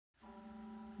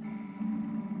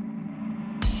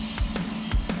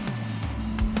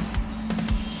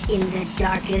In the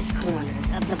darkest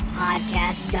corners of the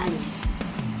podcast dungeon,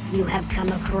 you have come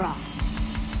across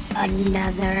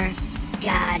another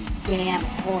goddamn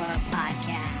horror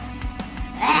podcast.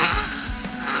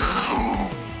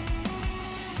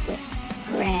 With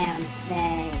Graham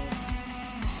Fay,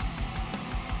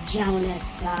 Jonas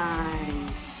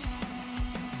Barnes,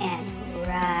 and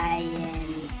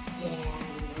Ryan Danley.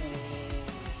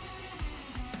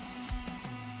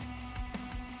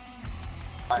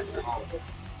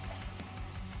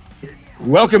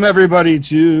 Welcome, everybody,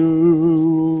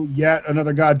 to yet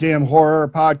another goddamn horror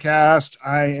podcast.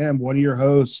 I am one of your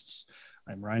hosts.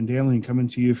 I'm Ryan Danley, coming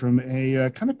to you from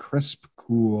a kind of crisp,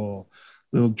 cool,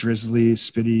 little drizzly,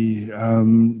 spitty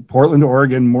Portland,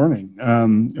 Oregon morning.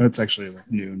 It's actually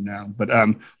like noon now, but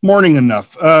morning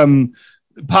enough.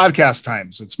 Podcast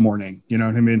times, it's morning. You know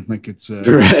what I mean? Like it's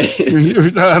right.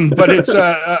 But it's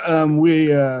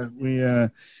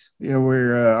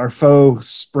our faux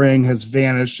spring has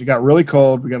vanished. It got really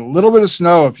cold. We got a little bit of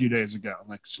snow a few days ago.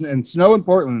 And snow in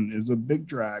Portland is a big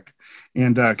drag.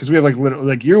 And because we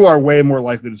have you are way more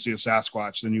likely to see a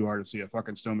Sasquatch than you are to see a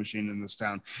fucking snow machine in this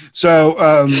town.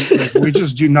 So we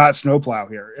just do not snowplow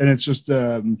here, and it's just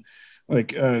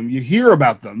you hear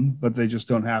about them, but they just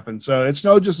don't happen. So it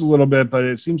snowed just a little bit, but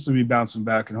it seems to be bouncing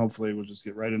back, and hopefully we'll just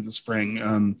get right into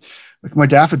spring. My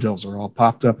daffodils are all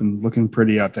popped up and looking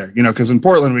pretty out there, because in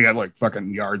Portland we got like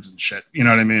fucking yards and shit. You know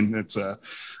what I mean? It's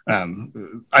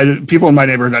people in my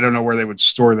neighborhood, I don't know where they would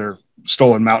store their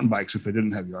stolen mountain bikes if they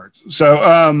didn't have yards.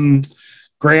 So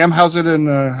Graham, how's it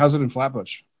in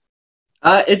Flatbush?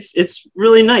 It's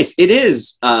really nice. It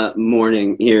is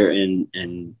morning here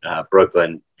in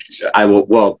Brooklyn.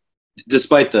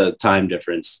 Despite the time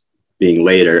difference being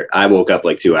later, I woke up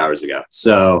like 2 hours ago.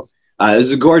 So it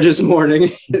was a gorgeous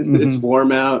morning. It's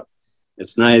warm out.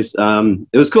 It's nice.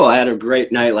 It was cool. I had a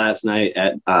great night last night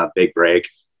at Big Break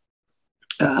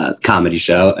comedy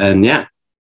show. And yeah,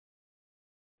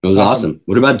 it was awesome.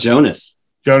 What about Jonas?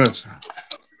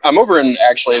 I'm over in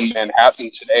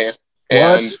Manhattan today.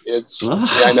 And it's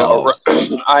I know.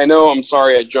 I'm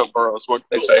sorry, I jumped boroughs. What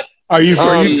can I say? Are you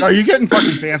getting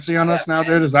fucking fancy on us now,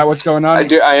 dude? Is that what's going on? I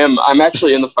do. I am. I'm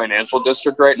actually in the financial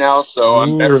district right now, so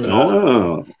I'm better than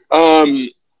all.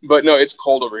 But no, it's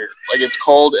cold over here. Like, it's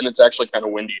cold and it's actually kind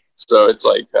of windy. So it's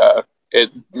like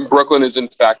Brooklyn is in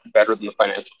fact better than the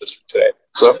financial district today.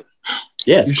 So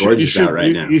yeah, it's gorgeous out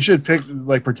right now. You should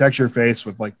protect your face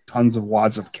with like tons of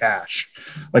wads of cash,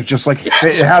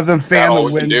 have them fan the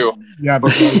wind. Yeah,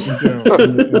 but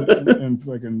in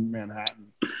fucking Manhattan.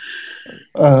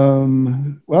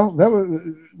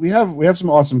 We have some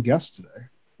awesome guests today.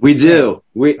 We do.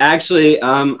 We actually,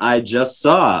 I just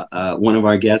saw one of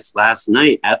our guests last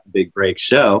night at the Big Break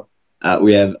show.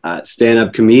 We have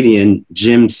stand-up comedian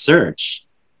Jim Search.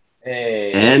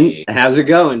 Hey. And how's it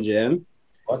going, Jim?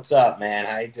 What's up, man?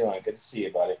 How you doing? Good to see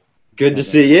you, buddy. Good to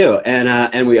see you.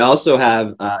 And we also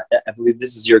have, I believe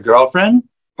this is your girlfriend,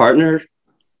 partner,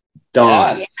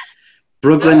 Dawn. Yes.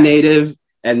 Brooklyn native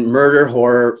and murder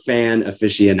horror fan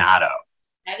aficionado.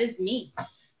 That is me.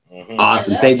 Mm-hmm.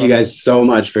 Awesome. Thank you guys so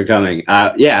much for coming.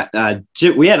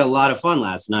 Jim, we had a lot of fun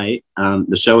last night.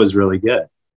 The show was really good.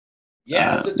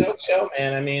 Yeah, it's a dope show,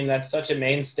 man. I mean, that's such a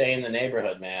mainstay in the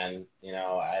neighborhood, man.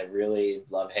 I really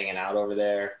love hanging out over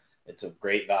there. It's a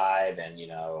great vibe, and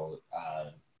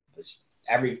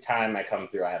every time I come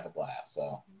through, I have a blast.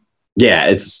 So yeah,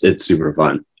 it's super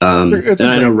fun. And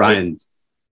I know Ryan.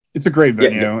 It's a great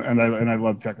venue, and I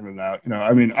love checking it out.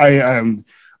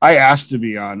 I asked to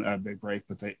be on a Big Break,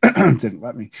 but they didn't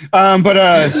let me. But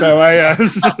I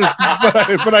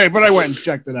went and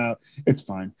checked it out. It's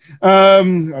fine.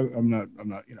 I'm not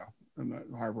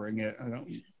harboring it. I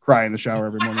don't cry in the shower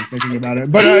every morning thinking about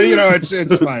it. But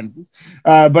it's fine.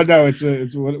 But no, it's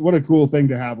what a cool thing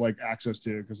to have like access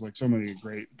to, because like so many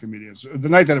great comedians. The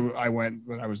night that I went,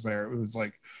 when I was there, it was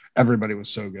like everybody was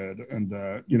so good, and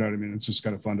you know what I mean. It's just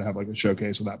kind of fun to have like a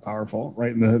showcase of that powerful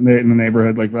right in the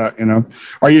neighborhood like that.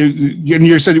 Are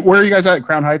you said where are you guys at?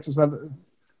 Crown Heights? Is that?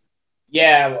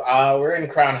 Yeah, we're in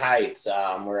Crown Heights.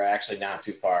 We're actually not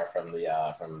too far from the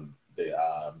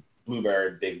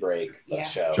Bluebird Big Break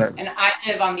show. Sure. And I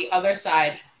live on the other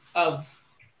side of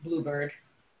Bluebird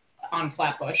on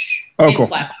Flatbush. Oh, cool.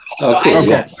 Flatbush. Oh, so cool. I live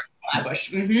Yeah. in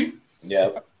Flatbush. Mm-hmm.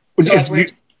 Yep.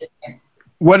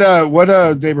 What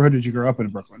neighborhood did you grow up in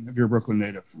Brooklyn? If you're a Brooklyn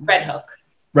native. Red Hook.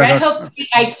 Red Hook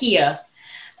IKEA.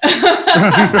 When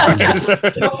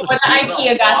the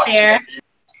IKEA got there,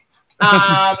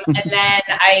 And then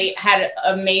I had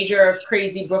a major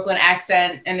crazy Brooklyn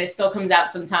accent, and it still comes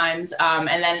out sometimes.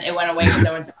 And then it went away because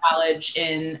I went to college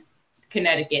in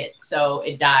Connecticut, so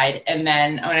it died. And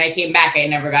then when I came back, I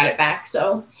never got it back.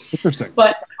 So, interesting.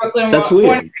 But Brooklyn, that's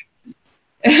weird.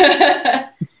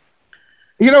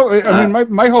 You know, I mean,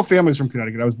 my whole family's from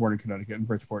Connecticut. I was born in Connecticut, in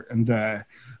Bridgeport, and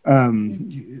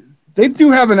they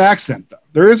do have an accent, though.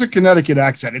 There is a Connecticut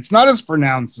accent. It's not as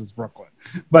pronounced as Brooklyn,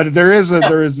 but there is a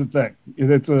thing.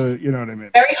 It's a, you know what I mean.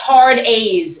 Very hard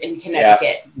A's in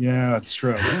Connecticut. Yeah, that's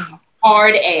true.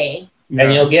 Hard A. Yeah.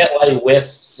 And you'll get like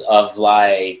wisps of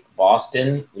like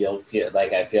Boston. You'll feel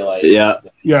like I feel like yeah.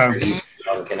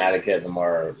 In Connecticut, the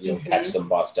more you'll catch some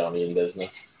Bostonian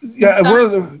business. Yeah,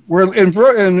 we're in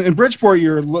Bridgeport.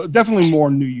 You're definitely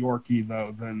more New Yorky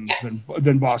though than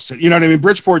Boston. You know what I mean?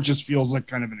 Bridgeport just feels like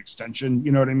kind of an extension.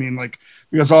 You know what I mean? Like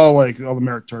because all the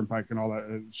Merrick Turnpike and all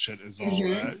that shit is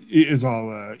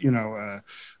all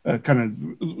kind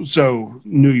of so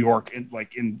New York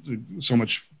in so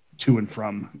much to and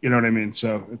from. You know what I mean?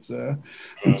 So it's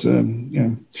this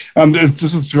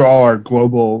is through all our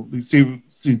global.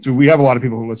 We have a lot of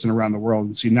people who listen around the world,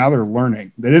 and see now they're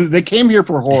learning. They came here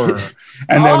for horror,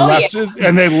 and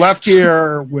they left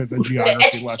here with a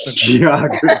geography lesson.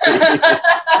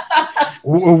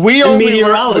 We only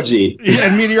meteorology.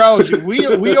 Meteorology.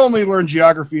 We only learn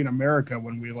geography in America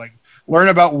when we learn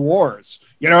about wars.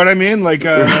 You know what I mean? Like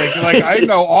I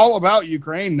know all about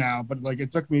Ukraine now, but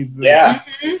it took me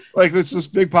it's this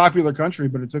big popular country,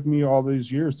 but it took me all these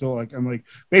years to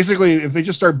basically if they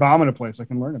just start bombing a place, I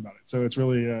can learn about it. So it's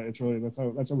really that's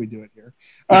how we do it here.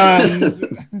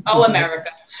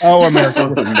 America.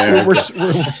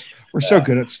 We're so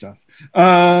good at stuff.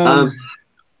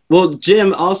 Well,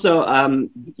 Jim, also,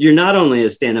 you're not only a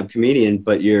stand-up comedian,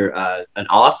 but you're an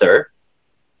author,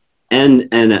 and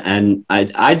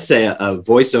I'd say a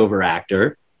voiceover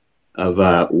actor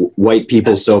of white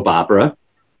people soap opera.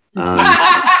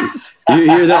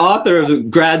 You're the author of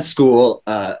Grad School,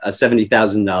 a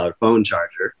 $70,000 phone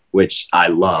charger, which I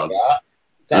love. Yeah.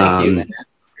 Thank you, man.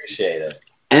 Appreciate it.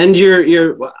 And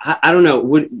I don't know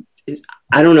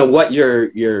what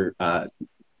your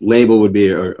label would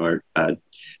be, or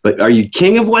but are you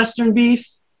king of Western beef?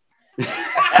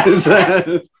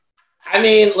 I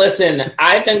mean, listen,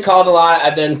 I've been called a lot.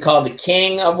 I've been called the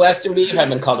king of Western beef. I've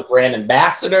been called a brand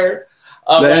ambassador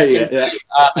of Western beef.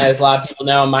 As a lot of people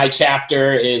know, my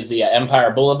chapter is the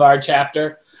Empire Boulevard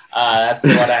chapter. That's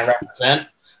what I represent.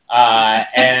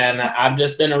 And I've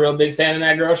just been a real big fan of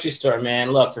that grocery store,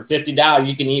 man. Look, for $50,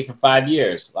 you can eat for 5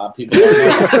 years. A lot of people don't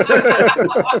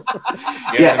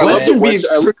know. Western beef's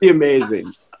pretty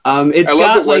amazing. I love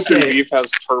that Western beef has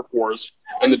turf wars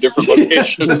in the different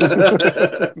locations.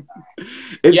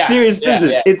 It's serious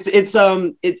business. Yeah.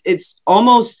 It's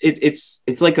almost it's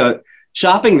like a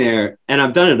shopping there, and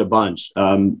I've done it a bunch.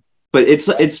 But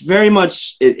it's very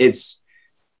much it's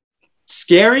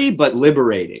scary but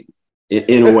liberating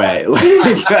in a way.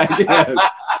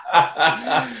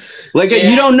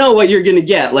 You don't know what you're gonna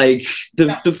get. Like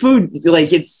the food,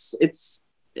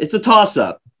 it's a toss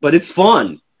up, but it's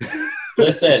fun.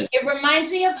 Listen, it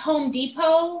reminds me of Home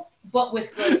Depot, but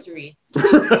with groceries.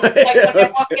 Like when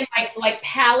I walk in, like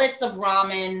pallets of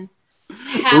ramen,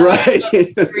 pallets of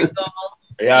cereal.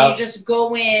 Yeah. And you just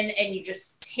go in and you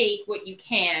just take what you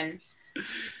can.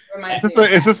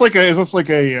 Is this like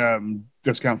a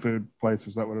discount food place?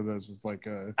 Is that what it is? It's like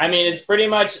I mean, it's pretty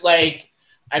much Ryan,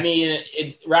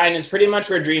 it's pretty much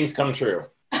where dreams come true.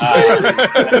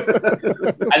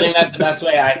 I think that's the best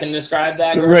way I can describe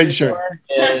that. Right, sure.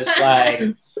 Is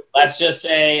let's just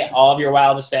say all of your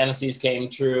wildest fantasies came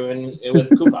true with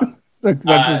a coupon.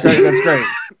 That's great.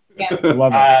 Yeah. I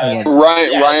love it.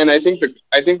 Ryan, I think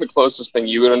the closest thing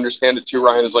you would understand it to,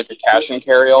 Ryan, is like a cash and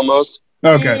carry almost.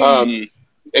 Okay.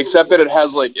 Except that it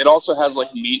also has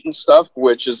meat and stuff,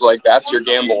 which is that's your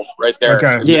gamble right there.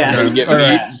 Okay. Yeah. You get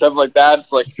meat and stuff like that. It's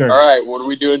sure. All right, what are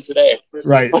we doing today?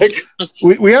 Right.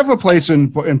 We have a place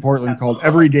in Portland called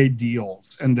Everyday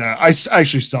Deals, and I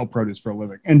actually sell produce for a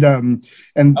living, and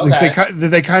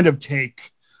they kind of take.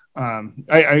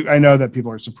 I know that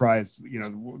people are surprised,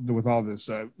 with all this,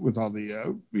 with all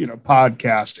the,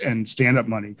 podcast and stand-up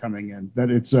money coming in, that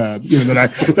it's, that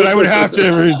I would have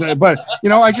to, but,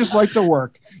 I just like to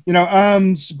work,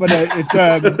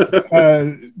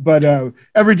 but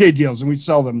Everyday Deals, and we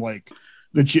sell them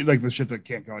the shit that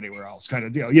can't go anywhere else kind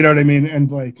of deal. You know what I mean? And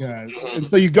and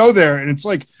so you go there and it's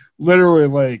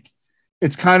literally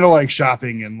it's kind of like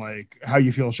shopping in how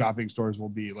you feel shopping stores will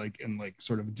be in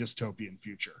sort of a dystopian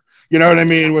future. You know what I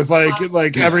mean? With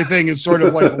everything is sort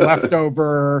of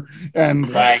leftover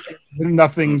and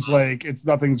nothing's great.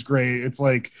 It's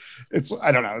like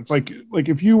I don't know. It's like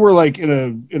if you were like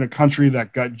in a country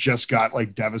that just got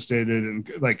like devastated,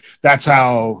 and like that's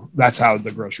how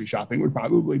the grocery shopping would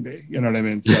probably be. You know what I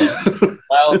mean? So.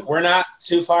 Well, we're not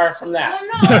too far from that.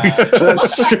 No.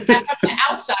 From the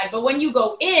outside, but when you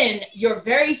go in, you're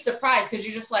very surprised because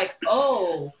you're just like,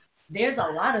 oh, there's a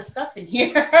lot of stuff in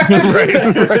here. Right.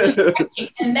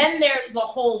 And then there's the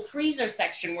whole freezer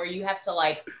section where you have to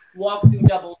like walk through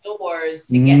double doors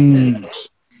to get to the meat.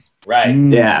 Right.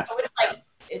 Yeah. So it's like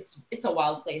it's a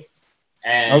wild place.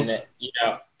 And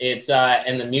it's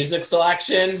and the music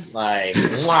selection, like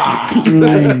I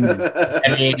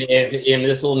mean, if in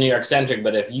this little New York centric,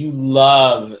 but if you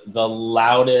love the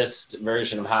loudest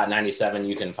version of Hot 97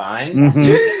 you can find,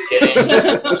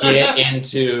 get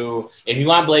into, if you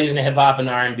want blazing hip hop and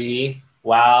R&B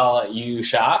while you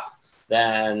shop,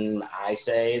 then I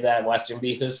say that Western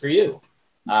Beef is for you.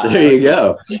 There you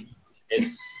go.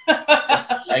 It's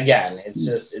again,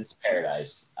 it's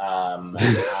paradise. I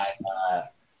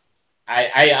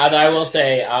will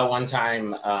say one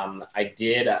time I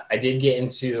did get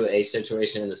into a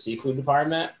situation in the seafood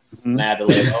department, and I had to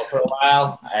lay low for a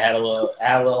while. I had a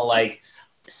little like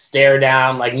stare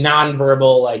down, like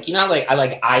nonverbal, like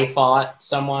like I fought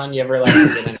someone. You ever like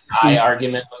in an eye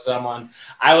argument with someone?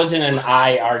 I was in an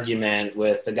eye argument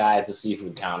with the guy at the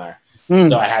seafood counter.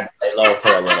 So I had to lay low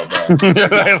for a little bit.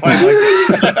 I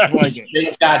like it.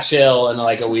 Things got chill in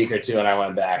like a week or two, and I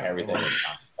went back. Everything was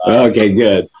fine. Okay,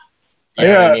 good. You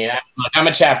know what I mean? I'm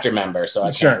a chapter member, so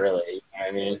I can't really. You know what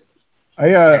I mean?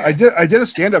 I did a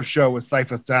stand-up show with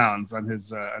Cypher Sounds on his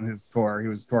tour. He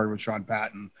was touring with Sean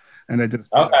Patton, and I did a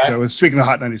stand-up show. Speaking of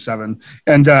Hot 97,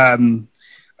 and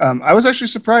I was actually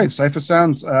surprised. Cypher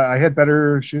Sounds, I had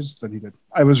better shoes than he did.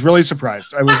 I was really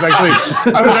surprised. I was actually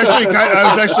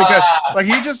like,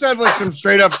 he just had like some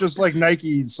straight up just like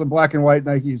Nikes, some black and white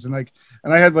Nikes, and I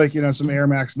had like some Air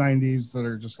Max 90s that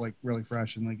are just like really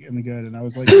fresh and like in the good. And I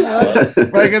was like,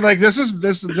 like this is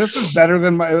better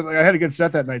than my. Like, I had a good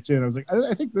set that night too, and I was like,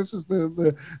 I think this is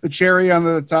the cherry on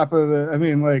the top of the. I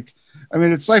mean,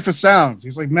 it's Cypher Sounds.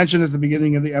 He's like mentioned at the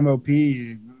beginning of the MOP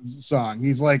song.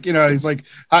 He's like, he's like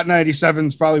Hot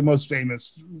 97's probably most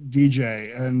famous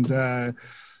DJ,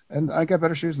 and I got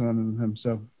better shoes than him,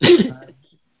 so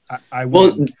I win.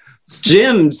 Well,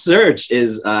 Jim Search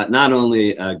is not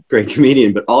only a great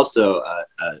comedian, but also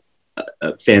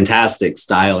a fantastic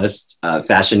stylist,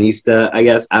 fashionista, I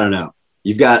guess. I don't know.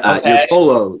 You've got your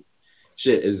polo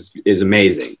shit is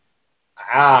amazing.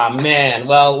 Ah, man.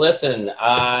 Well, listen,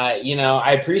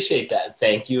 I appreciate that.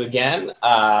 Thank you again.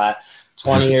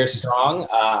 20 years strong.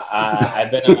 I've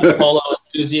been a polo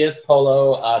enthusiast,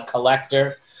 polo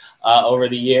collector over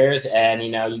the years, and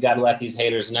you got to let these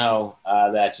haters know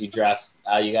that you dress.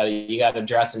 You got to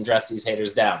dress these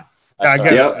haters down. I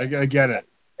get it.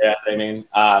 Yeah, I mean,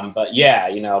 but yeah,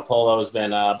 polo's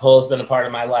been a part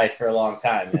of my life for a long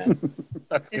time, man.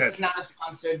 This is not a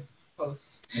sponsored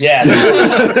post. Yeah.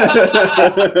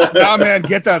 No, man,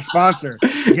 get that sponsor.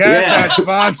 That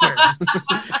sponsor.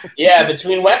 Yeah,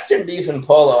 between Western Beef and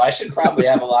Polo, I should probably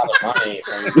have a lot of money.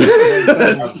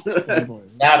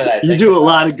 Now that I think you do a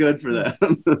lot of good for them.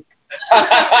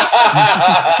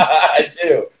 I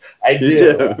do.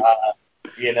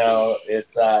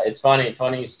 It's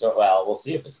funny story. Well, we'll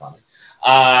see if it's funny.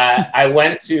 I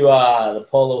went to the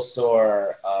Polo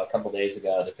store a couple days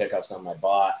ago to pick up something I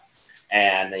bought.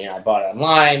 And, I bought it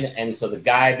online. And so the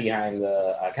guy behind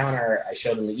the counter, I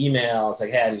showed him the email. I was like,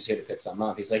 hey, I'm just here to pick something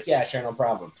up. He's like, yeah, sure, no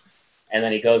problem. And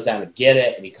then he goes down to get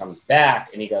it, and he comes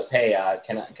back, and he goes, hey,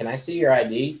 can I see your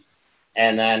ID?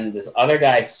 And then this other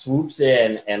guy swoops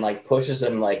in and, like, pushes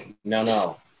him like,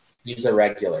 no, he's a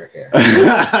regular here.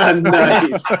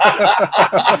 Nice.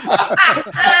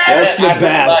 That's the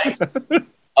best. Like,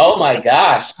 oh my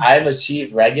gosh, I've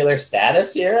achieved regular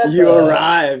status here. You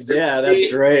arrived. Yeah,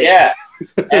 that's great. Yeah.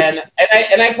 And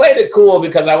I played it cool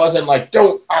because I wasn't like,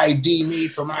 don't ID me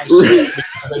for my shit.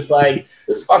 Because it's like,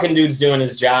 this fucking dude's doing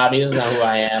his job. He doesn't know who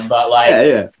I am. But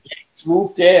like, he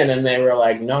swooped in and they were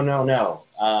like, no.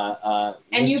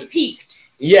 And you peaked.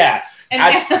 Yeah.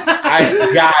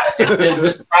 I got it.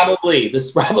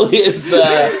 This probably is the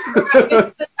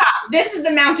top. This is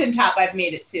the mountaintop I've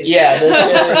made it to. Yeah,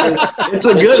 it's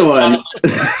a good one.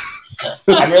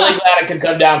 I'm really glad I could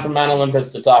come down from Mount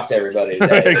Olympus to talk to everybody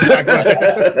today. Exactly.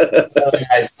 It's really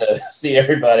nice to see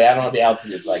everybody. I don't know what the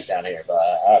altitude's like down here, but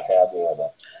okay, I'll deal with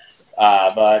that.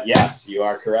 But yes, you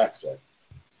are correct, sir.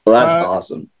 Well, that's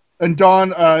awesome. And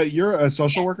Dawn, you're a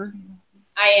social worker?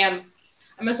 I am.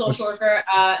 I'm a social worker.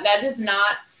 That is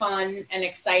not fun and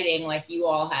exciting like you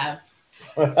all have.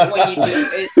 when you do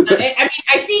it. I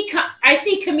mean, I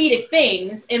see comedic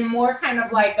things and more kind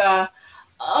of like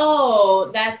oh,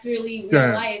 that's really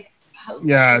real life.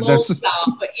 Yeah, that's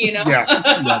stop, you know.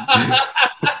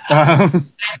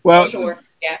 Well, sure.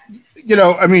 Yeah. You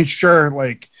know, I mean, sure,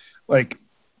 like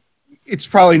it's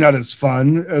probably not as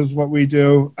fun as what we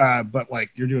do, but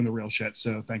like you're doing the real shit.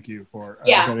 So thank you for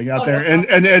getting out there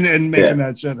and making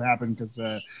that shit happen, because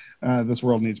this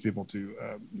world needs people to.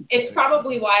 It's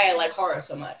probably why I like horror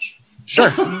so much.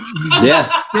 Sure.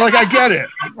 Yeah. You're like, I get it.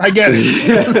 I get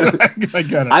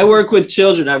it. I work with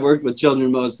children. I've worked with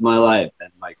children most of my life,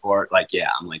 and like horror,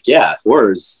 I'm like, yeah,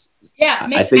 horrors. Yeah.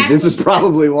 I think this is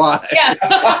probably why. Yeah.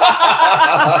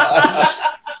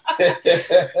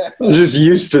 I'm just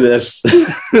used to this.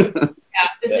 Yeah,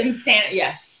 this insanity.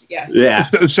 Yes. Yeah.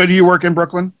 So do you work in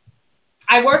Brooklyn?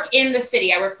 I work in the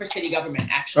city. I work for city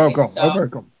government, actually. Oh, cool. So, very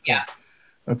cool. Yeah.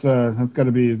 That's got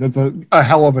to be a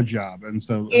hell of a job, and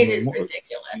so it is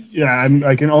ridiculous. Yeah,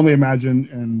 I can only imagine,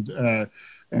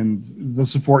 and the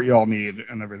support you all need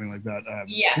and everything like that.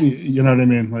 Yes. You know what I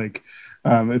mean? Like,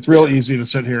 it's real easy to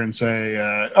sit here and say,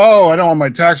 "Oh, I don't want my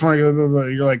tax money." Blah, blah, blah.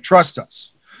 You're like, trust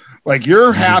us. Like,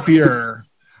 you're happier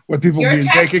with people your being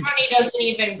tax taken. money doesn't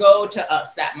even go to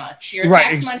us that much. Your right,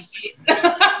 tax money.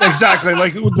 Exactly.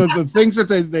 Like the things that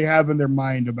they have in their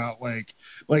mind about like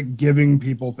giving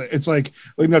people it's like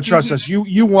no, trust us.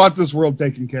 You want this world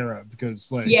taken care of,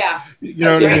 because like you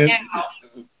know what I mean.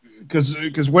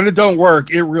 Because when it don't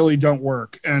work, it really don't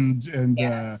work, and you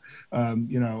know,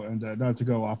 and not to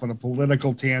go off on a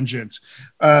political tangent,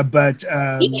 but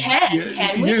can we?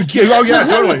 Oh yeah,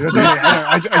 totally.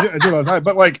 I do all the time,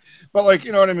 but like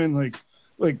you know what I mean,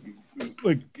 like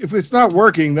if it's not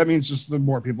working, that means just the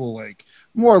more people,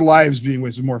 more lives being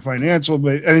wasted, more financial,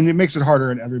 and it makes it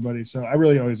harder on everybody. So I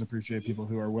really always appreciate people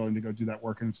who are willing to go do that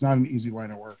work, and it's not an easy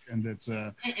line of work, and it's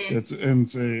a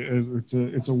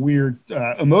weird,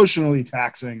 emotionally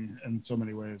taxing in so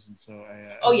many ways, and so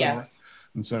yes,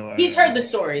 and so he's heard the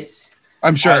stories.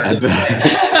 I'm sure.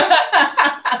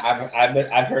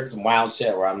 I've heard some wild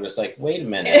shit where I'm just like, wait a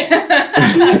minute,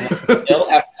 I still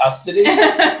have custody.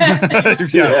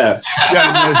 yeah.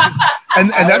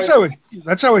 And that's how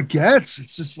it gets.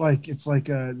 It's just my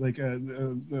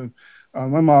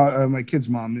mom, my kid's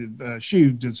mom, she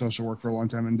did social work for a long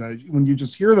time, and when you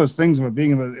just hear those things about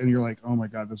being and you're like, oh my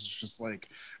god, this is just like,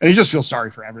 and you just feel sorry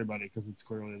for everybody, because it's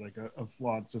clearly like a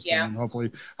flawed system, and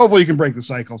hopefully you can break the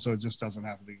cycle so it just doesn't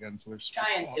happen again. So there's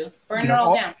trying to burn it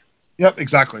all down. Yep,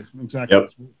 exactly.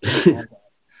 Yep.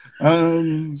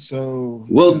 So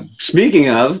speaking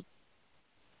of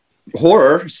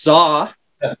horror, Saw.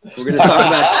 We're gonna talk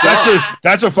about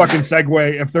that's a fucking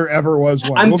segue if there ever was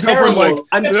one. I'm terrible.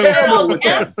 I'm terrible with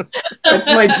that. That's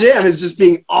my jam. Is just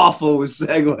being awful with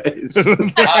segues.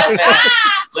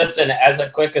 Listen, as a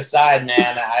quick aside,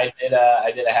 man, I did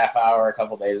a half hour a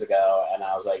couple days ago, and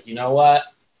I was like, you know what?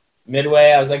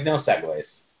 Midway, I was like, no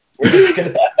segues. We're just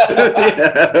gonna.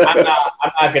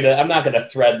 I'm not gonna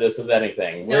thread this with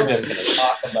anything. We're just gonna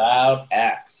talk about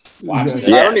X. Watch this.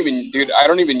 I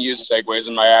don't even use segues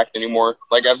in my act anymore.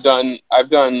 Like I've done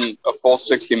a full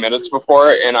 60 minutes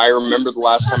before, and I remember the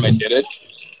last time I did it,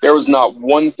 there was not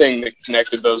one thing that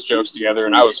connected those jokes together,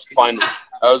 and I was fine with it.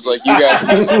 I was like, you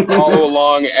guys can follow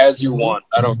along as you want.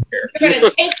 I don't care. You're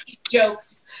gonna take these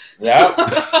jokes. Yeah.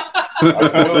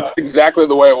 That's exactly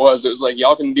the way it was. It was like,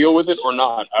 y'all can deal with it or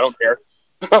not. I don't care.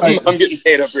 I'm getting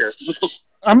paid up here.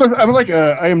 I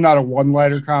am not a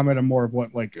one-liner comic. I'm more of what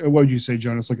would you say,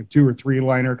 Jonas? Like a 2 or 3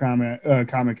 liner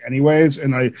comic anyways.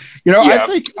 And I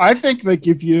think like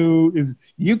if you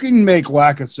can make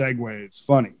lack of segues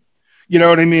funny. You know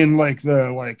what I mean? Like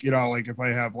if I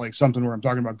have like something where I'm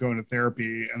talking about going to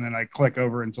therapy, and then I click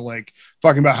over into like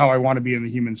talking about how I want to be in the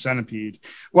Human Centipede.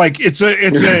 Like it's a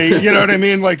you know what I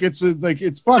mean? Like it's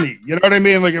funny. You know what I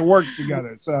mean? Like it works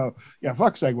together. So yeah,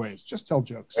 fuck segues. Just tell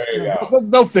jokes. There you go.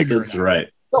 They'll figure it out. That's right.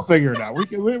 They'll figure it out.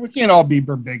 We can't all be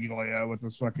Birbiglia with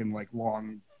this fucking like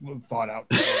long thought out.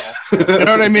 You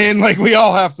know what I mean? Like we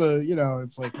all have to. You know,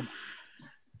 it's like.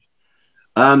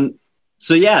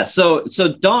 So yeah, so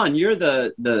Dawn, you're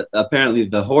the apparently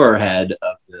the horror head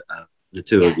of the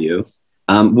two of you.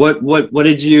 What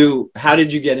did you? How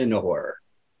did you get into horror?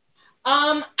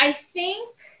 I think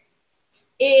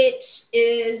it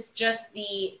is just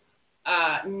the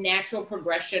natural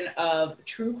progression of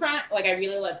true crime. Like I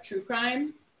really love true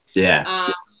crime.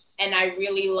 Yeah. And I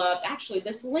really love. Actually,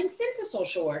 this links into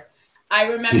social work. I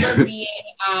remember being.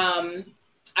 I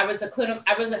was a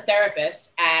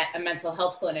therapist at a mental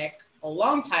health clinic a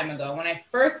long time ago when I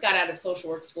first got out of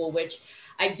social work school, which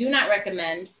I do not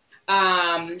recommend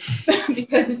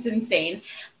because it's insane.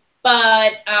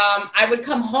 But I would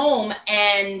come home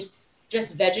and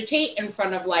just vegetate in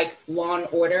front of like Law and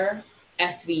Order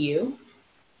SVU.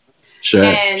 Sure.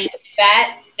 And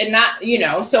that, and not, you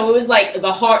know, so it was like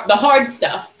the hard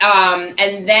stuff.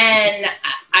 And then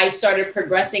I started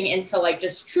progressing into like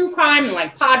just true crime and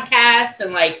like podcasts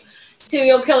and like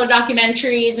serial killer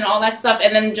documentaries and all that stuff.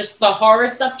 And then just the horror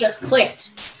stuff just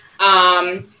clicked.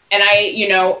 And I, you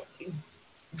know,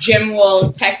 Jim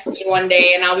will text me one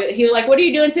day and he'll like, what are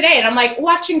you doing today? And I'm like,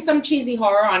 watching some cheesy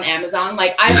horror on Amazon.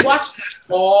 Like I've watched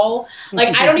all,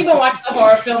 like I don't even watch the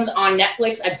horror films on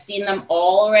Netflix. I've seen them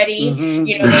all already. Mm-hmm.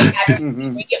 You know, they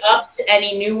haven't upped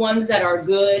any new ones that are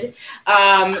good.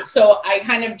 So I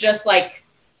kind of just like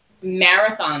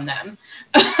marathon them.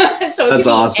 So that's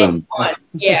awesome.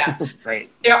 Yeah. Great.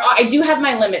 I do have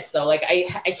my limits though. Like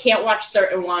I can't watch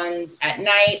certain ones at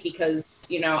night because,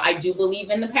 you know, I do believe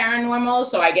in the paranormal.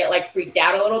 So I get like freaked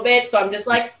out a little bit. So I'm just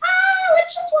like,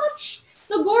 let's just watch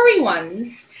the gory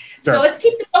ones. Sure. So let's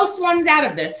keep the ghost ones out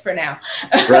of this for now.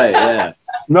 Right. Yeah.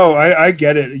 No, I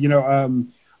get it. You know,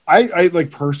 I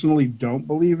like personally don't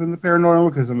believe in the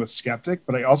paranormal because I'm a skeptic,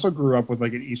 but I also grew up with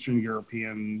like an Eastern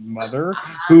European mother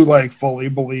who like fully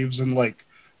believes in like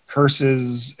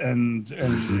curses and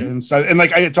stuff. And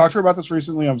like I had talked to her about this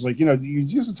recently. I was like, you know, you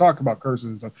used to talk about curses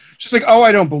and stuff. She's like, oh,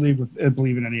 I don't believe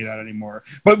in any of that anymore.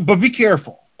 But be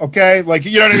careful. Okay, like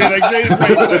you know what I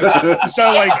mean. Like,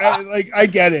 so like I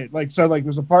get it. Like so like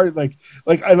there's a part like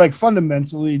I like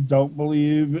fundamentally don't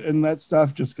believe in that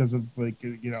stuff just because of like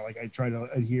you know like I try to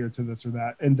adhere to this or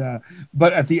that. And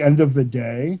but at the end of the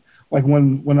day, like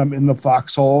when I'm in the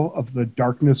foxhole of the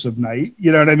darkness of night,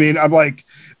 you know what I mean. I'm like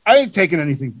I ain't taking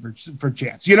anything for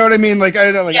chance. You know what I mean? Like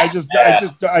I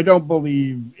don't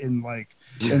believe in like.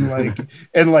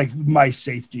 and like my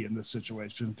safety in this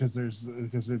situation because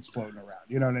it's floating around.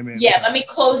 You know what I mean? Yeah, let me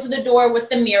close the door with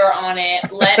the mirror on it.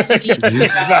 Let me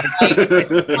exactly.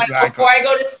 Before I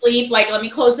go to sleep, like let me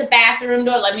close the bathroom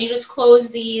door. Let me just close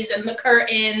these and the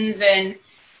curtains and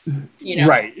you know.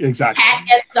 Right, exactly. Cat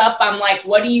gets up. I'm like,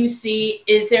 what do you see?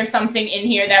 Is there something in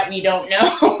here that we don't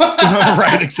know?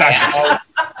 Right, exactly.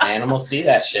 Animals see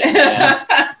that shit. Man.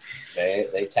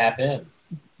 They tap in.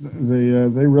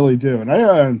 They really do, and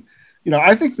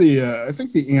I think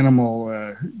the animal,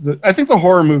 I think the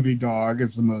horror movie dog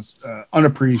is the most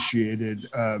unappreciated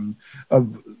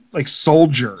of like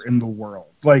soldier in the world.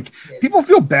 Like people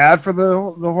feel bad for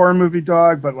the horror movie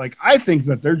dog, but like I think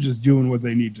that they're just doing what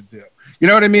they need to do. You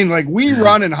know what I mean? Like we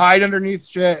run and hide underneath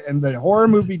shit, and the horror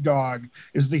movie dog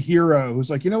is the hero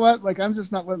who's like, you know what? Like I'm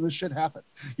just not letting this shit happen.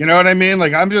 You know what I mean?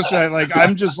 Like I'm just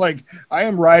like I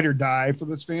am ride or die for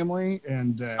this think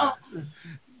and.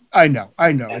 I know.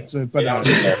 It's but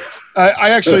I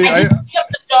actually I picked up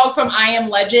the dog from I Am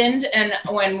Legend, and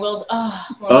when Will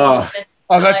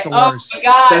that's the worst. Oh my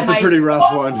God, that's a pretty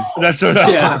rough one. That's a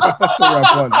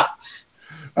rough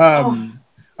one.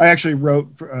 I actually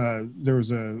wrote there was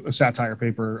a satire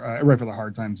paper. I wrote for the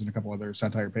Hard Times and a couple other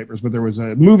satire papers, but there was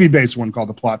a movie-based one called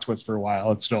The Plot Twist for a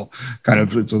while. It's still kind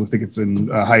of, I think it's in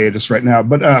hiatus right now.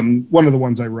 But one of the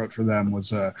ones I wrote for them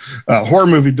was a horror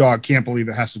movie dog can't believe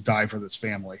it has to die for this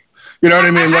family. You know what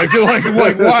I mean? Like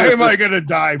why am I going to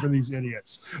die for these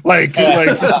idiots? Like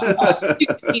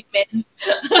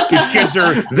these kids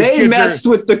are. They messed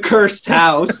with the cursed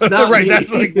house. Not right. Me. That's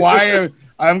like why.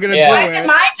 I'm going to do Why it. is it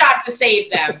my job to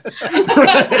save them?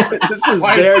 This was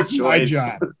their choice. My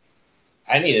job.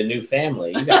 I need a new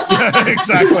family. You guys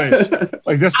exactly.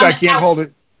 Like this guy can't hold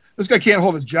it. This guy can't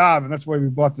hold a job, and that's why we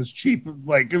bought this cheap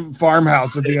like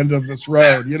farmhouse at the end of this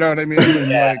road. You know what I mean?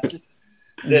 And, yeah.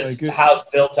 This house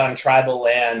built on tribal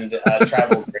land,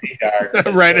 tribal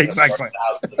graveyard. Right, exactly.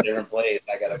 House in a different place.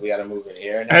 We gotta move it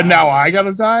here. And now I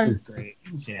gotta die. Great.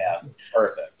 Yeah,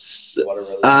 perfect.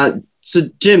 So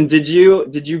Jim, did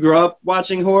you grow up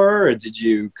watching horror, or did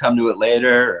you come to it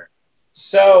later?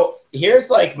 So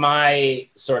here's like my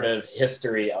sort of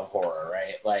history of horror,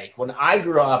 right? Like when I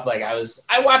grew up, like I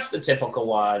watched the typical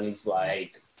ones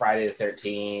like Friday the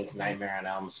 13th, Nightmare on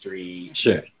Elm Street.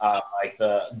 Sure. Like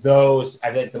those,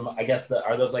 I think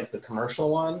are those like the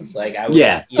commercial ones? Like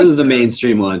those are the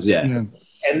mainstream ones. Yeah.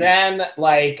 And then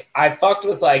like I fucked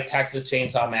with like Texas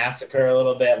Chainsaw Massacre a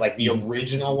little bit, like the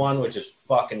original one, which is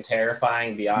fucking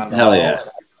terrifying beyond all. Yeah.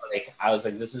 I was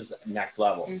like, this is next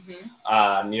level.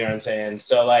 Mm-hmm. You know what I'm saying?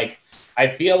 So like, I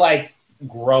feel like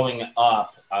growing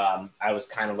up, I was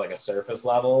kind of like a surface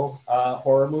level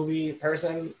horror movie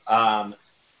person. And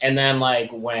then like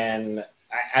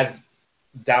as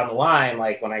down the line,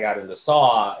 like when I got into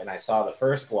Saw and I saw the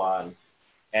first one,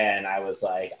 and I was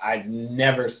like, I've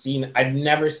never seen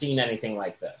anything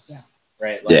like this. Yeah.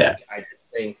 Right. Like I just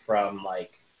think from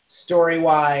like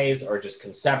story-wise or just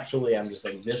conceptually, I'm just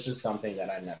like, this is something that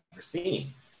I've never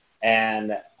seen.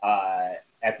 And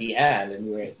at the end,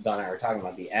 and Don and I were talking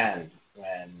about the end,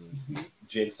 when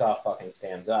Jigsaw fucking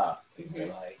stands up, and you're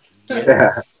like,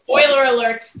 spoiler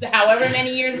alerts, however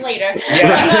many years later.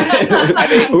 I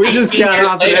mean, we just got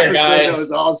off later, guys. It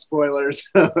was all spoilers.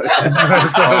 I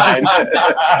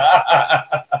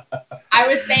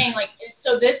was saying, like,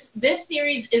 so this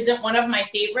series isn't one of my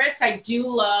favorites. I do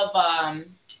love,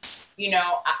 you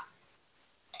know,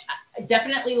 I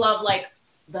definitely love, like,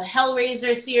 the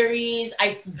Hellraiser series.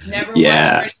 I never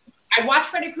watched I watched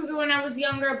Freddy Krueger when I was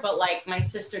younger, but, like, my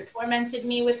sister tormented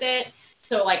me with it.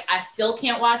 So, like, I still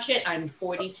can't watch it. I'm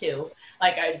 42.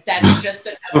 Like, that's just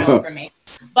a no for me.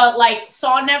 But, like,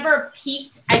 Saw never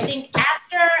peaked. I think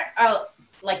after,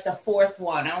 like, the fourth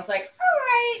one, I was like, all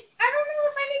right, I don't know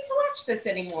if I need to watch this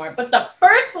anymore. But the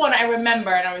first one I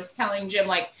remember, and I was telling Jim,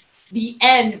 like, the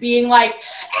end being like,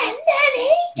 and then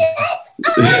he gets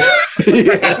the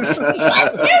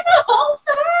whole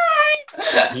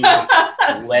time. He was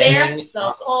laying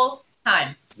the whole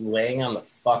time. He's laying on the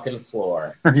fucking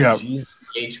floor. Yeah. Jesus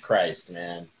H. Christ,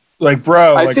 man. Like,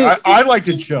 bro, I like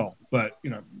to chill, but, you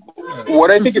know.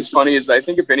 What I think is funny is I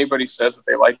think if anybody says that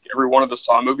they like every one of the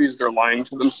Saw movies, they're lying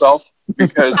to themselves,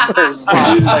 because there's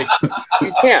like,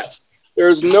 you can't.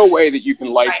 There's no way that you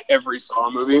can like every Saw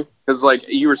movie, because, like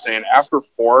you were saying, after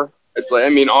 4, it's like, I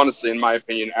mean, honestly, in my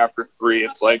opinion, after 3,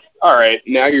 it's like, all right,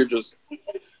 now you've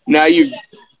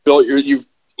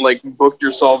like booked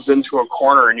yourselves into a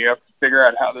corner, and you have to figure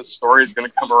out how this story is going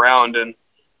to come around, and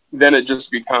then it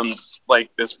just becomes like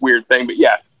this weird thing. But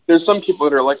yeah, there's some people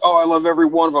that are like, oh, I love every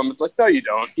one of them. It's like, no, you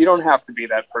don't. You don't have to be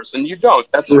that person. You don't.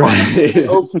 That's right. It's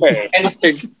okay.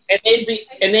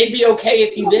 and they'd be okay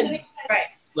if you didn't. Right.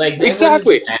 Like,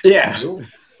 exactly. Yeah.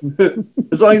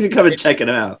 As long as you come and check it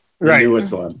out. The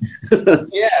newest one.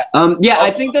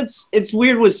 I think it's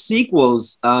weird with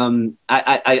sequels.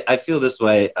 I feel this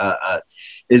way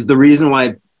is the reason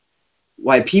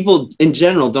why people in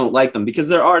general don't like them, because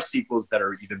there are sequels that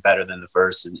are even better than the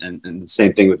first, and the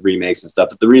same thing with remakes and stuff.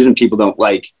 But the reason people don't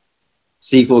like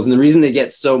sequels, and the reason they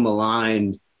get so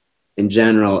maligned in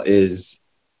general, is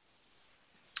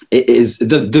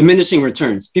the diminishing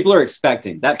returns. People are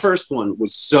expecting. That first one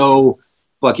was so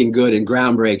fucking good and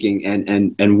groundbreaking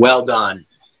and well done.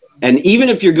 And even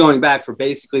if you're going back for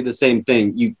basically the same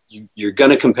thing, you're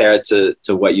gonna compare it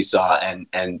to what you saw,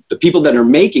 and the people that are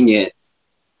making it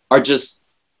are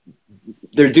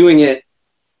they're doing it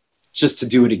just to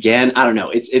do it again. I don't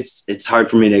know. It's hard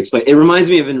for me to explain. It reminds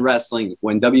me of in wrestling,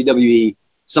 when WWE,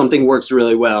 something works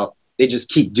really well, they just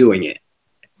keep doing it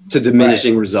to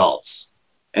diminishing results.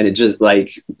 And it just,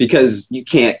 like, because you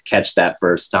can't catch that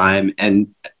first time,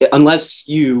 and unless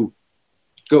you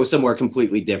go somewhere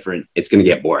completely different, it's going to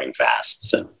get boring fast.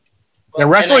 So yeah,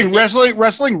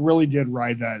 wrestling really did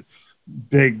ride that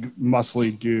big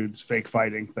muscly dudes fake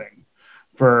fighting thing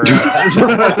for for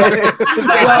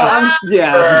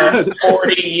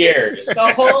 40 years.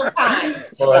 The whole time.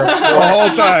 The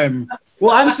whole time.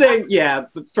 Well, I'm saying, yeah,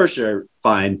 for sure,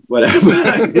 fine,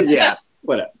 whatever. Yeah,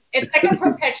 whatever. It's like a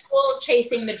perpetual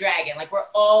chasing the dragon. Like, we're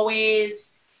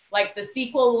always, like, the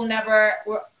sequel will never,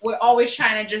 we're always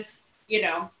trying to just, you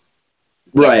know,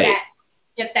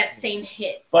 get that same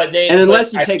hit. But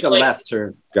unless you take a left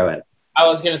turn, go ahead. I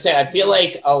was going to say, I feel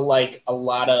like a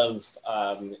lot of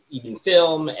even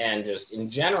film and just in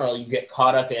general, you get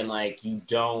caught up in, like, you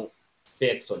don't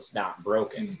fix what's not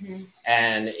broken. Mm-hmm.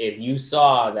 And if you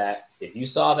saw that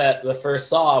the first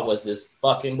Saw was this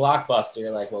fucking blockbuster,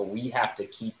 you're like, well, we have to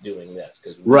keep doing this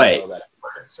because we know that it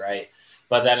works, right?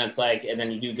 But then it's like, and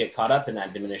then you do get caught up in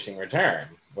that diminishing return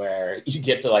where you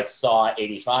get to, like, Saw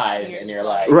 85 and you're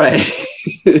like,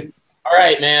 right. All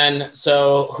right, man.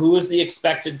 So who is the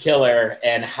expected killer,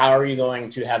 and how are you going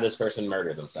to have this person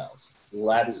murder themselves?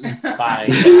 Let's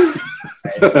find out.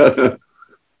 Right?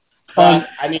 But,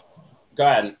 I mean, go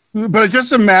ahead. But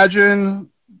just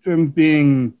imagine them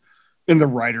being in the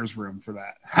writer's room for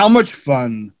that. How much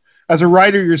fun, as a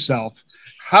writer yourself,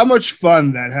 how much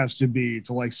fun that has to be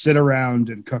to, like, sit around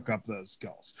and cook up those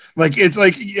skulls. Like, it's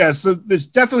like, yes, there's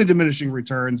definitely diminishing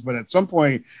returns, but at some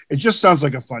point, it just sounds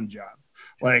like a fun job.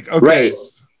 Like, okay. Right.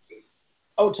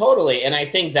 Oh, totally. And I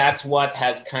think that's what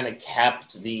has kind of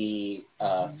kept the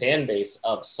fan base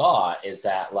of Saw, is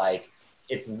that, like,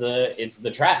 it's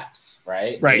the traps,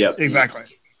 right? Right. Yep. Exactly.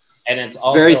 And it's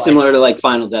also very similar to, like,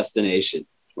 Final Destination,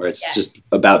 where it's just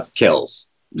about kills.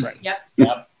 Right.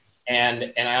 Yep.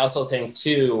 And I also think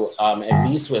too, at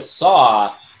least with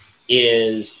Saw,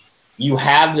 is you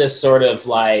have this sort of,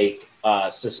 like,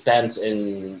 suspense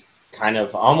and kind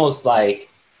of almost like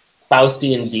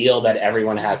Faustian deal that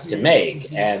everyone has to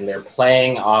make, and they're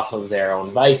playing off of their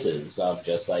own vices of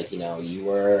just like, you know,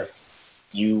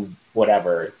 you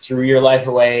whatever, threw your life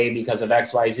away because of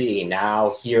XYZ.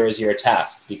 Now here's your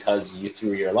test. Because you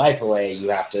threw your life away, you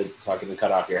have to fucking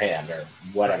cut off your hand or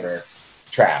whatever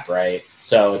trap, right?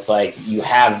 So it's like you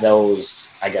have those,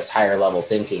 I guess, higher level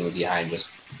thinking behind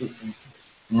just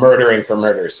murdering for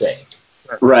murder's sake.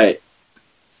 Right.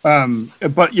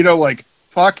 But, you know, like,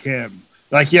 fuck him.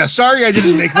 Like, yeah, sorry I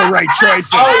didn't make the right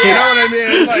choices. Oh, yeah. You know what I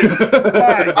mean? Like,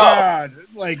 my God.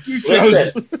 Like, you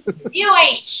chose. You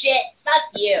ain't shit. Fuck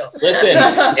you. Listen,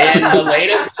 and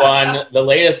the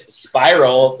latest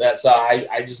Spiral that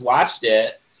I just watched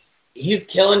it, he's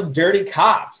killing dirty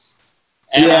cops.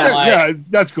 And yeah,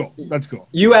 that's cool. That's cool.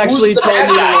 You actually told me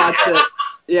to watch it.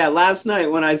 Yeah, last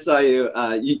night when I saw you,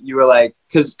 you were like,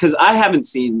 because I haven't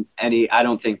seen any, I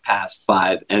don't think, past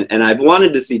 5. And I've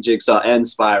wanted to see Jigsaw and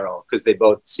Spiral because they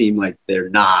both seem like they're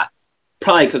not,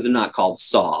 probably because they're not called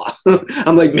Saw.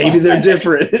 I'm like, maybe they're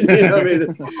different. You know what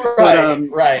I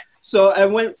mean? Right. So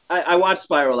I watched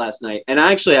Spiral last night, and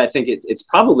actually I think it's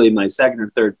probably my second or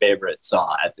third favorite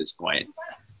Saw at this point.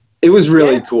 It was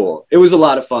really cool. It was a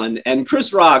lot of fun. And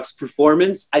Chris Rock's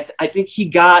performance, I think he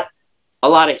got a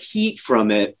lot of heat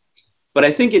from it, but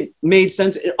I think it made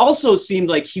sense. It also seemed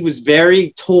like he was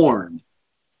very torn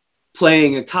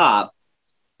playing a cop,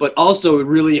 but also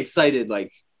really excited,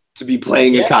 like, to be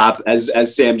playing a cop as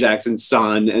Sam Jackson's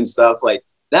son and stuff. Like,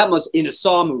 that must, in a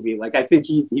Saw movie, like, I think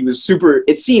he was super,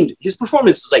 it seemed, his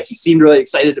performance was like, he seemed really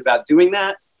excited about doing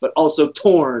that, but also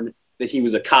torn that he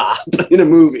was a cop in a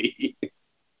movie.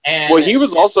 And well, he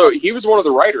was one of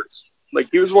the writers. Like,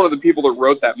 he was one of the people that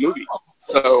wrote that movie.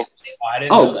 So, I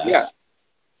didn't know that.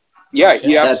 Yeah,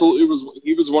 he absolutely was.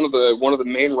 He was one of the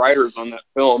main writers on that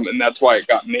film, and that's why it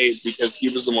got made, because he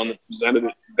was the one that presented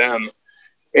it to them.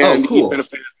 And cool.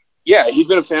 He'd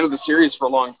been a fan of the series for a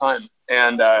long time,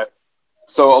 and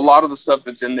so a lot of the stuff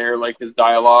that's in there, like his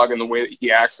dialogue and the way that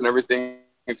he acts and everything,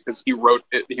 it's because he wrote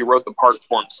it. He wrote the part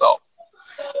for himself.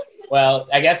 Well,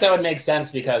 I guess that would make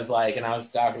sense because, like, and I was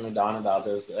talking to Don about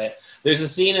this. There's a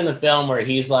scene in the film where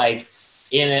he's like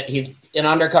he's an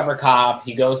undercover cop.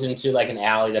 He goes into like an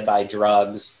alley to buy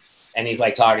drugs, and he's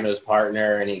like talking to his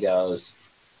partner, and he goes,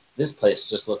 "This place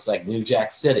just looks like New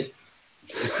Jack City."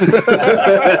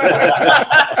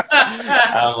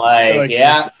 I'm like,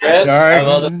 yeah, Chris,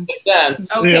 well, that makes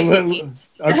sense. Okay,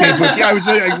 Pookie. I was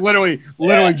I literally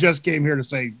just came here to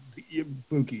say,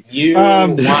 Pookie. You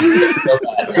want to go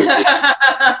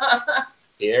back.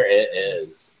 Here it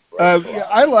is.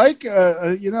 I like,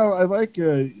 I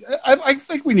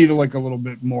think we need a little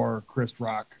bit more Chris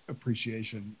Rock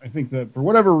appreciation. I think that for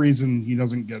whatever reason, he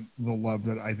doesn't get the love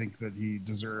that I think that he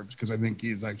deserves, because I think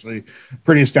he's actually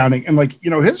pretty astounding. And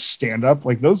his stand up,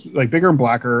 like those, like Bigger and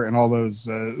Blacker and all those,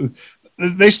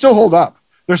 they still hold up.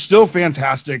 They're still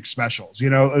fantastic specials,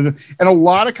 and a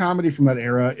lot of comedy from that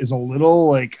era is a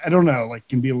little I don't know,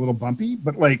 can be a little bumpy,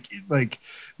 but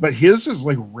but his is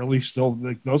really still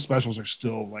those specials are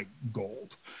still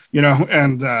gold, and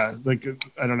I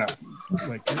don't know,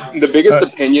 the biggest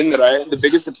opinion that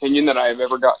I have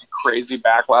ever gotten crazy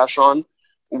backlash on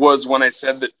was when I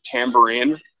said that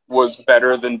Tambourine was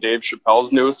better than Dave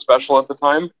Chappelle's newest special at the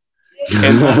time.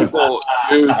 And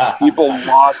people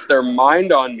lost their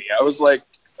mind on me. I was like,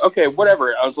 okay,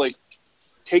 whatever. I was like,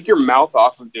 take your mouth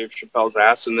off of Dave Chappelle's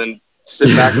ass and then sit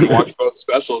back and watch both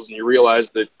specials, and you realize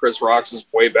that Chris Rock's is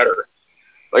way better.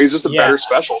 It's just a better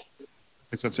special.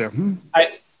 I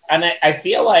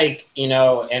feel like,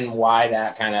 and why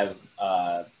that kind of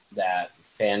that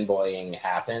fanboying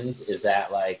happens is that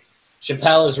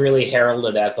Chappelle is really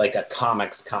heralded as a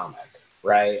comics comic,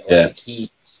 right?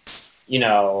 He's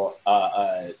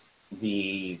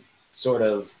the sort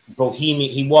of bohemian,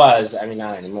 he was, I mean,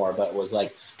 not anymore, but was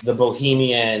the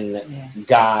bohemian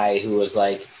guy who was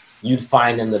you'd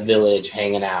find in the village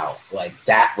hanging out.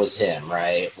 That was him,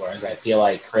 right? Whereas I feel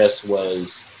like Chris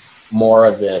was more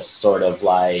of this sort of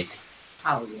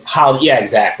Hollywood. Yeah,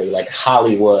 exactly.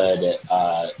 Hollywood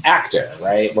actor,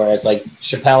 right? Whereas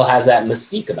Chappelle has that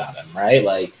mystique about him,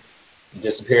 right?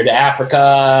 Disappeared to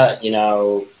Africa,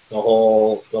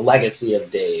 the legacy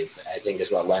of Dave, I think, is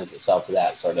what lends itself to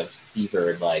that sort of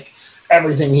fevered,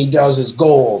 everything he does is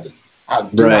gold.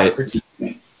 Do not critique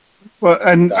me. Well,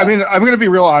 and I mean, I'm going to be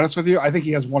real honest with you. I think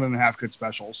he has 1.5 good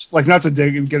specials. Not to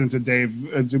get into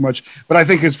Dave too much, but I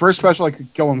think his first special,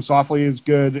 Kill Him Softly, is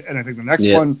good, and I think the next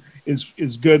one is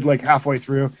good. Halfway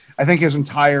through, I think his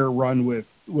entire run with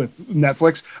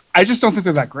Netflix, I just don't think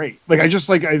they're that great. I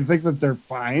think that they're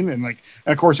fine, and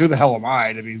of course, who the hell am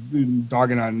I to be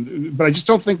dogging on? But I just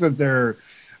don't think that they're.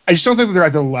 I just don't think that they're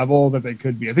at the level that they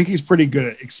could be. I think he's pretty good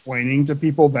at explaining to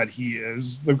people that he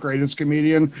is the greatest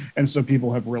comedian, and so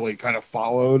people have really kind of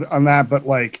followed on that. But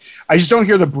like, I just don't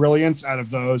hear the brilliance out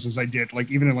of those as I did,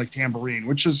 like even in like Tambourine,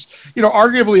 which is, you know,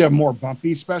 arguably a more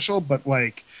bumpy special, but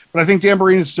I think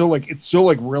Tambourine is still like, it's still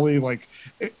like really like,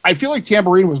 I feel like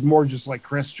Tambourine was more just like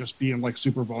Chris just being like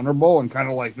super vulnerable and kind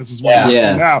of like, this is what I'm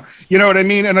doing now, you know what I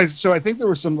mean? And so I think there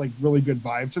was some like really good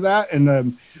vibe to that.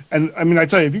 And I mean, I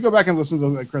tell you, if you go back and listen to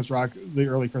like Chris Rock, the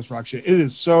early Chris Rock shit, it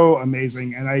is so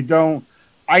amazing. And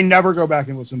I never go back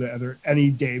and listen to any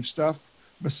Dave stuff